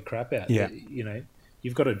your crap out. Yeah.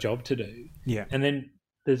 You've got a job to do. Yeah. And then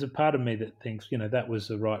there's a part of me that thinks, that was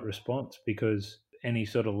the right response, because any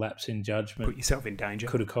sort of lapse in judgment, put yourself in danger,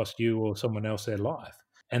 could have cost you or someone else their life.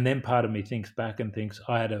 And then part of me thinks back and thinks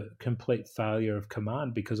I had a complete failure of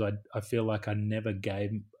command because I feel like I never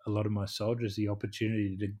gave a lot of my soldiers the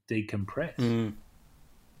opportunity to decompress.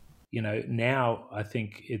 Now I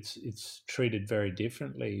think it's treated very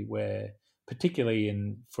differently, where particularly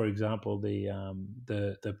in, for example,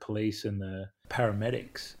 the police and the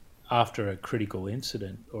paramedics, after a critical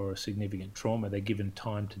incident or a significant trauma, they're given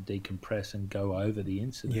time to decompress and go over the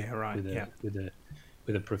incident. Yeah, right.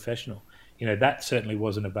 With a professional. That certainly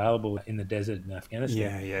wasn't available in the desert in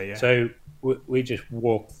Afghanistan. Yeah. So we just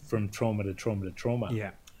walked from trauma to trauma to trauma.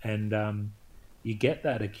 Yeah. And you get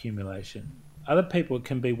that accumulation. Other people, it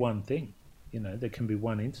can be one thing. There can be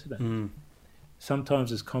one incident.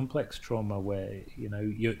 Sometimes it's complex trauma where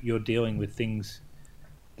you're dealing with things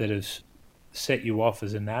that have set you off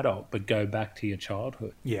as an adult, but go back to your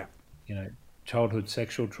childhood. Yeah. Childhood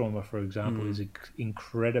sexual trauma, for example, is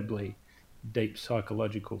incredibly deep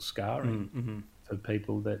psychological scarring for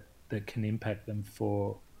people that can impact them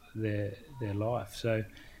for their life. So,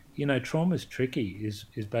 trauma is tricky,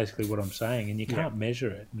 is basically what I'm saying, and you can't measure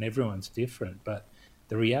it, and everyone's different. But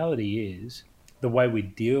the reality is, the way we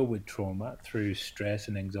deal with trauma through stress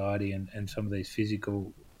and anxiety and some of these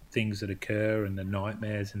physical things that occur and the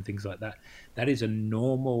nightmares and things like that, that is a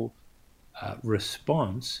normal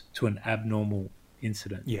response to an abnormal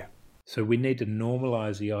incident. Yeah. So we need to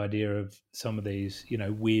normalize the idea of some of these,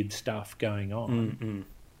 weird stuff going on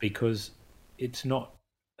because it's not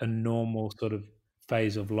a normal sort of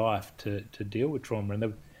phase of life to deal with trauma.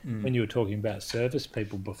 And when you were talking about service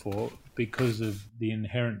people before, because of the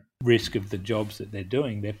inherent risk of the jobs that they're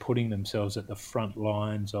doing, they're putting themselves at the front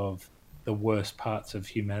lines of the worst parts of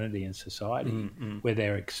humanity and society, where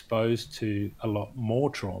they're exposed to a lot more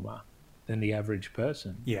trauma than the average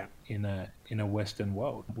person in a Western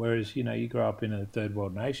world. Whereas, you grow up in a third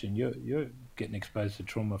world nation, you're getting exposed to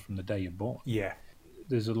trauma from the day you're born. Yeah.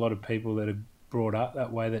 There's a lot of people that are brought up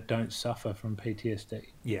that way that don't suffer from PTSD.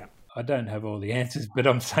 Yeah. I don't have all the answers, but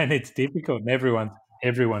I'm saying it's difficult, and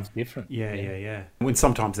everyone's different. Yeah. When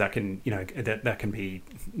sometimes that can, that can be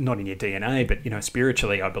not in your DNA, but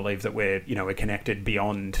spiritually, I believe that we're connected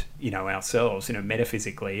beyond ourselves.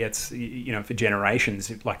 Metaphysically, it's for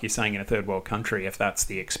generations, like you're saying, in a third world country, if that's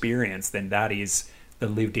the experience, then that is the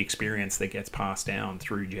lived experience that gets passed down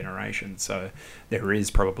through generations. So there is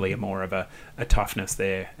probably more of a toughness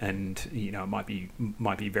there, and it might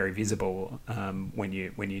be very visible when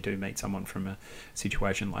you do meet someone from a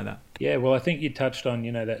situation like that. Yeah, well, I think you touched on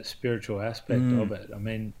that spiritual aspect of it. I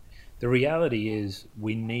mean, the reality is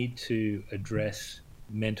we need to address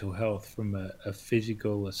mental health from a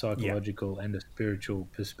physical, a psychological, and a spiritual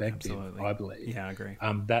perspective. Absolutely. I believe. Yeah, I agree.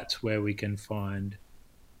 That's where we can find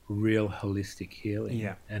real holistic healing.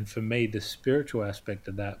 Yeah. And for me, the spiritual aspect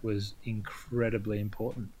of that was incredibly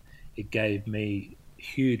important. It gave me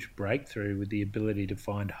huge breakthrough with the ability to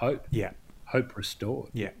find hope. Yeah. Hope restored.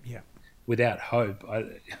 Yeah. Without hope,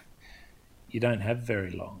 you don't have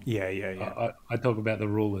very long. Yeah. I talk about the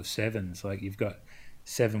rule of sevens. Like, you've got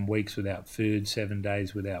 7 weeks without food, 7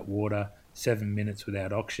 days without water, 7 minutes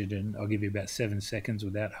without oxygen. I'll give you about 7 seconds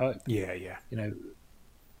without hope. Yeah.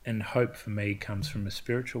 And hope for me comes from a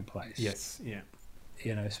spiritual place. Yes, yeah.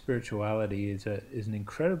 Spirituality is an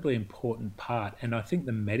incredibly important part, and I think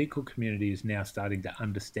the medical community is now starting to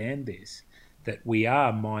understand this, that we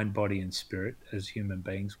are mind, body, and spirit as human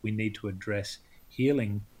beings. We need to address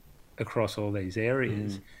healing across all these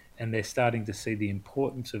areas, and they're starting to see the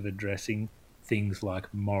importance of addressing things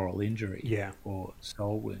like moral injury or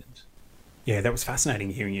soul wounds. Yeah, that was fascinating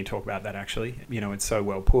hearing you talk about that, actually. It's so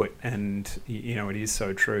well put, and, it is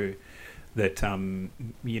so true that,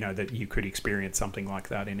 that you could experience something like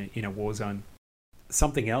that in a war zone.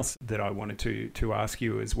 Something else that I wanted to ask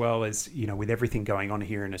you as well is, with everything going on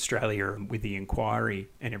here in Australia, with the inquiry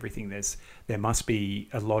and everything, there must be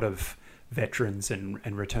a lot of veterans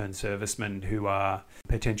and returned servicemen who are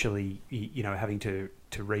potentially, having to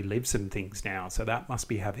relive some things now. So that must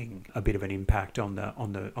be having a bit of an impact on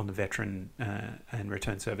the veteran and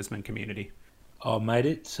returned serviceman community. Oh, mate,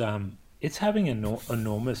 it's having an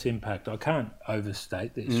enormous impact. I can't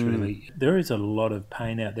overstate this, really. There is a lot of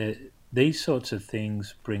pain out there. These sorts of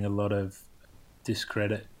things bring a lot of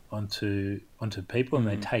discredit onto people, and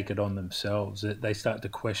they take it on themselves. They start to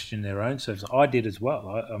question their own selves. I did as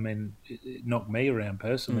well. I mean, it knocked me around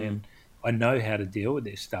personally, and I know how to deal with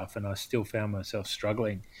this stuff, and I still found myself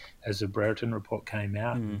struggling as the Brereton report came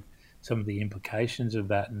out, and some of the implications of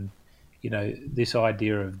that, and this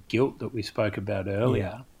idea of guilt that we spoke about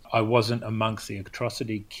earlier. I wasn't amongst the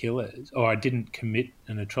atrocity killers, or I didn't commit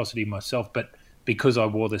an atrocity myself, but because I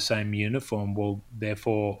wore the same uniform, well,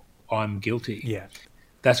 therefore I'm guilty. Yeah.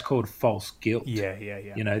 That's called false guilt.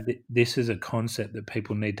 Yeah. This is a concept that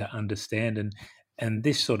people need to understand, and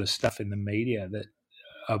this sort of stuff in the media that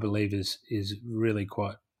I believe is really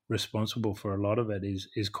quite responsible for a lot of it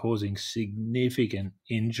is causing significant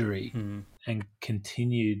injury and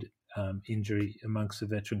continued injury amongst the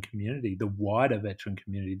veteran community, the wider veteran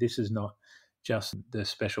community. This is not just the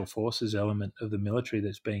special forces element of the military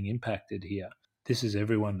that's being impacted here. This is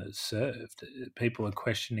everyone that's served. People are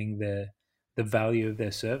questioning the value of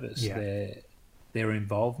their service, their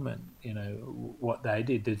involvement, what they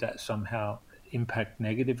did that somehow impact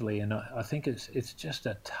negatively. And I think it's just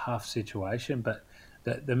a tough situation, but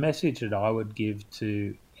The message that I would give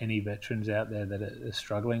to any veterans out there that are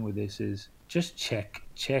struggling with this is just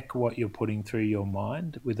check what you're putting through your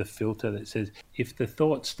mind with a filter that says, if the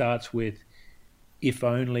thought starts with if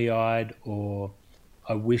only I'd, or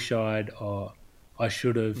I wish I'd, or I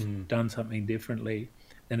should have done something differently,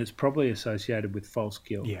 then it's probably associated with false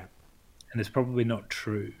guilt. Yeah. And it's probably not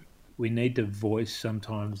true. We need to voice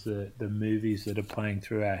sometimes the movies that are playing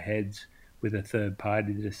through our heads with a third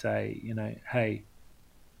party to say, hey,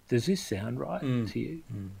 does this sound right to you?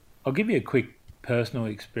 I'll give you a quick personal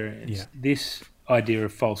experience. Yeah. This idea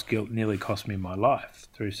of false guilt nearly cost me my life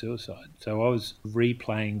through suicide. So I was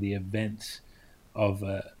replaying the events of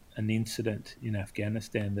an incident in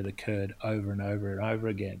Afghanistan that occurred over and over and over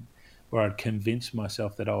again, where I'd convinced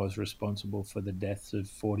myself that I was responsible for the deaths of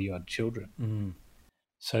 40-odd children.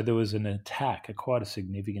 So there was an attack, quite a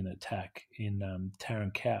significant attack in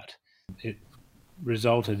Tarin Kowt. It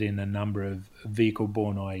resulted in a number of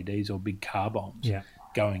vehicle-borne IEDs, or big car bombs,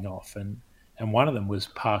 going off. And one of them was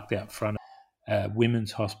parked out front of a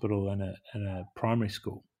women's hospital and a primary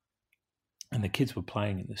school. And the kids were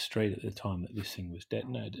playing in the street at the time that this thing was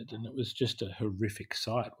detonated. And it was just a horrific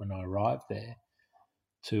sight when I arrived there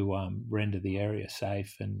to render the area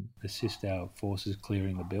safe and assist our forces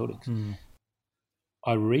clearing the buildings.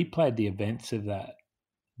 I replayed the events of that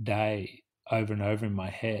day over and over in my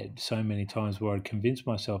head so many times, where I'd convinced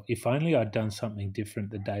myself, if only I'd done something different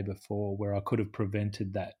the day before, where I could have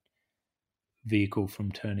prevented that vehicle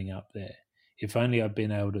from turning up there. If only I'd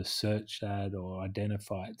been able to search that or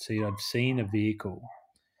identify it. See, I'd seen a vehicle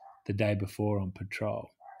the day before on patrol,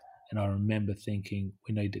 and I remember thinking,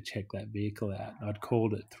 we need to check that vehicle out. And I'd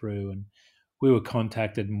called it through, and we were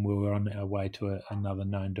contacted, and we were on our way to another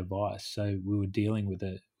known device. So we were dealing with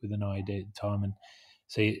an IED at the time. And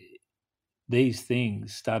see, these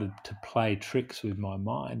things started to play tricks with my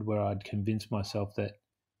mind, where I'd convinced myself that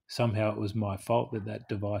somehow it was my fault that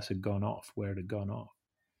device had gone off where it had gone off.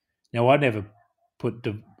 Now, I never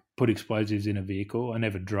put explosives in a vehicle. I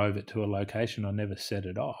never drove it to a location. I never set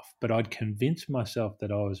it off. But I'd convinced myself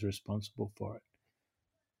that I was responsible for it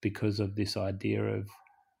because of this idea of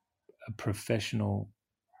a professional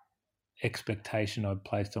expectation I'd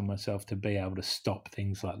placed on myself to be able to stop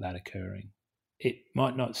things like that occurring. It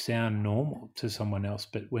might not sound normal to someone else,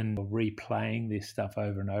 but when you're replaying this stuff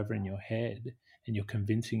over and over in your head and you're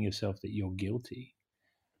convincing yourself that you're guilty,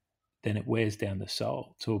 then it wears down the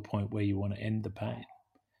soul to a point where you want to end the pain.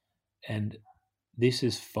 And this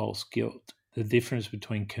is false guilt. The difference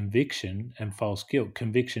between conviction and false guilt: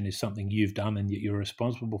 conviction is something you've done and you're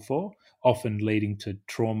responsible for, often leading to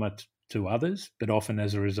trauma to others, but often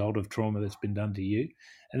as a result of trauma that's been done to you.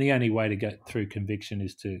 And the only way to get through conviction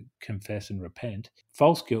is to confess and repent.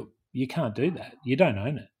 False guilt, you can't do that. You don't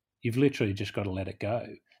own it. You've literally just got to let it go.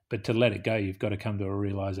 But to let it go, you've got to come to a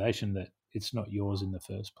realization that it's not yours in the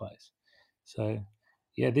first place. So,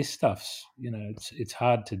 yeah, this stuff's, it's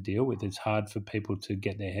hard to deal with. It's hard for people to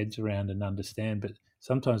get their heads around and understand, but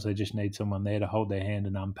sometimes they just need someone there to hold their hand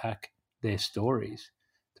and unpack their stories,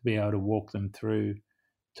 to be able to walk them through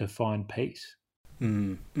to find peace.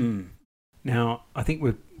 Now, I think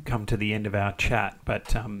we've come to the end of our chat,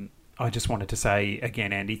 but I just wanted to say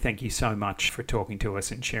again, Andy, thank you so much for talking to us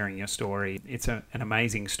and sharing your story. It's an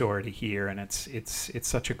amazing story to hear, and it's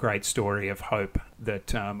such a great story of hope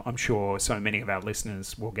that I'm sure so many of our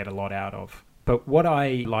listeners will get a lot out of. But what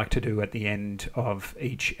I like to do at the end of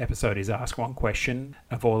each episode is ask one question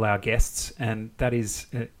of all our guests, and that is,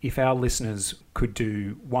 if our listeners could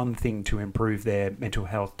do one thing to improve their mental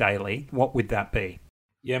health daily, what would that be?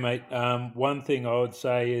 Yeah, mate. One thing I would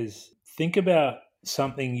say is think about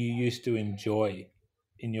something you used to enjoy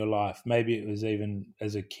in your life. Maybe it was even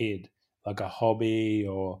as a kid, like a hobby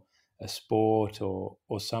or a sport or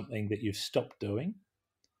something that you've stopped doing,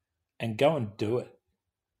 and go and do it.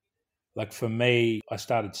 Like for me, I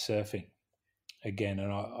started surfing again,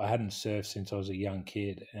 and I hadn't surfed since I was a young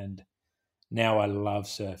kid, and now I love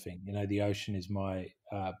surfing. The ocean is my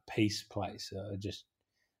peace place.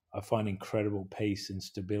 I find incredible peace and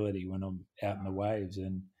stability when I'm out in the waves,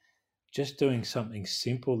 and just doing something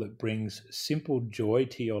simple that brings simple joy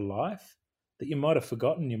to your life that you might have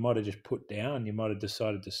forgotten, you might have just put down, you might have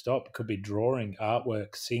decided to stop. It could be drawing,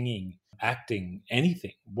 artwork, singing, acting,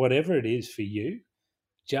 anything, whatever it is for you,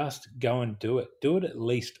 just go and do it. Do it at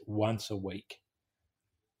least once a week,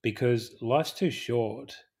 because life's too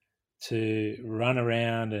short to run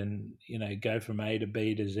around and, go from A to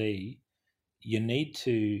B to Z. You need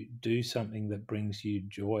to do something that brings you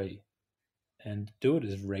joy, and do it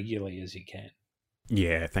as regularly as you can.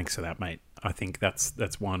 Yeah, thanks for that, mate. I think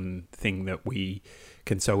that's one thing that we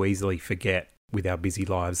can so easily forget. with our busy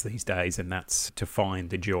lives these days, and that's to find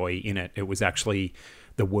the joy in it. It was actually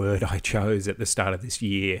the word I chose at the start of this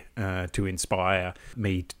year to inspire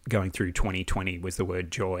me going through 2020 was the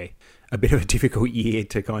word joy. A bit of a difficult year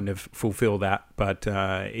to kind of fulfill that, but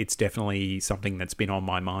it's definitely something that's been on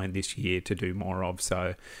my mind this year to do more of.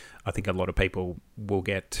 So I think a lot of people will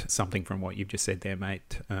get something from what you've just said there,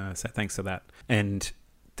 mate. So thanks for that. And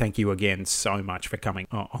thank you again so much for coming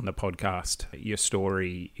on the podcast. Your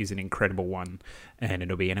story is an incredible one, and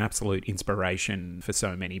it'll be an absolute inspiration for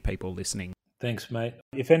so many people listening. Thanks, mate.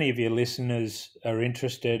 If any of your listeners are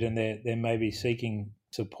interested and they're maybe seeking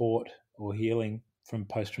support or healing from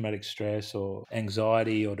post-traumatic stress or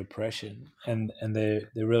anxiety or depression, and they're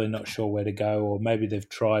really not sure where to go, or maybe they've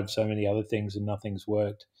tried so many other things and nothing's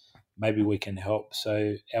worked, maybe we can help.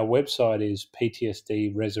 So our website is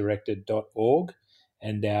ptsdresurrected.org,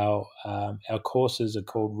 and our courses are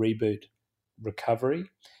called Reboot Recovery.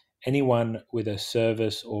 Anyone with a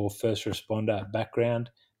service or first responder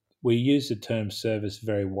background, we use the term service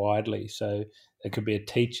very widely. So it could be a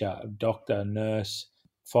teacher, a doctor, nurse,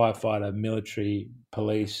 firefighter, military,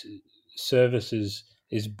 police. Service is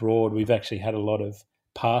broad. We've actually had a lot of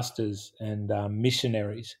pastors and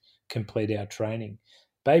missionaries complete our training.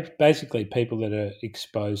 Basically, people that are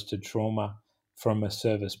exposed to trauma from a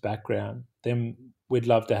service background. Then we'd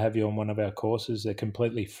love to have you on one of our courses. They're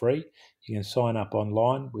completely free. You can sign up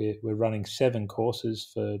online. We're running 7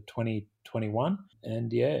 courses for 2021.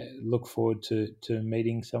 And look forward to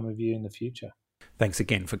meeting some of you in the future. Thanks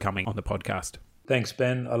again for coming on the podcast. Thanks,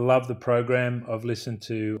 Ben. I love the program. I've listened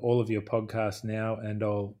to all of your podcasts now, and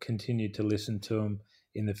I'll continue to listen to them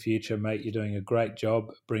in the future. Mate, you're doing a great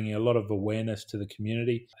job bringing a lot of awareness to the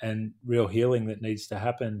community and real healing that needs to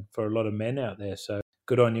happen for a lot of men out there. So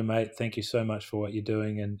good on you, mate. Thank you so much for what you're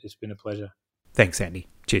doing, and it's been a pleasure. Thanks, Andy.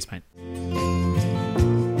 Cheers, mate.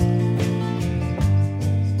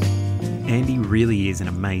 Andy really is an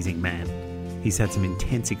amazing man. He's had some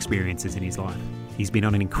intense experiences in his life. He's been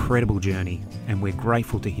on an incredible journey, and we're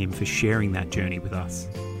grateful to him for sharing that journey with us.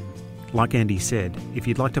 Like Andy said, if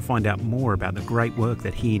you'd like to find out more about the great work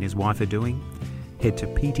that he and his wife are doing, head to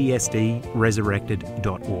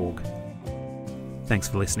ptsdresurrected.org. Thanks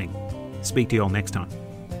for listening. Speak to you all next time.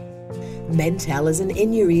 Mental is an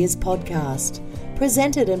In Your Ears podcast,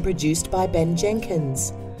 presented and produced by Ben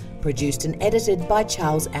Jenkins, produced and edited by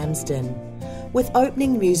Charles Amsden, with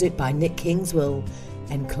opening music by Nick Kingswell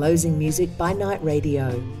and closing music by Night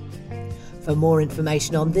Radio. For more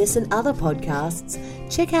information on this and other podcasts,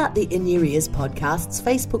 check out the In Your Ears Podcasts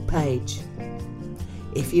Facebook page.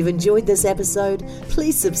 If you've enjoyed this episode,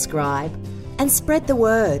 please subscribe and spread the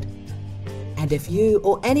word. And if you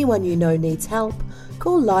or anyone you know needs help,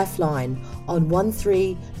 call Lifeline on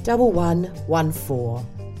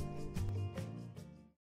 131114.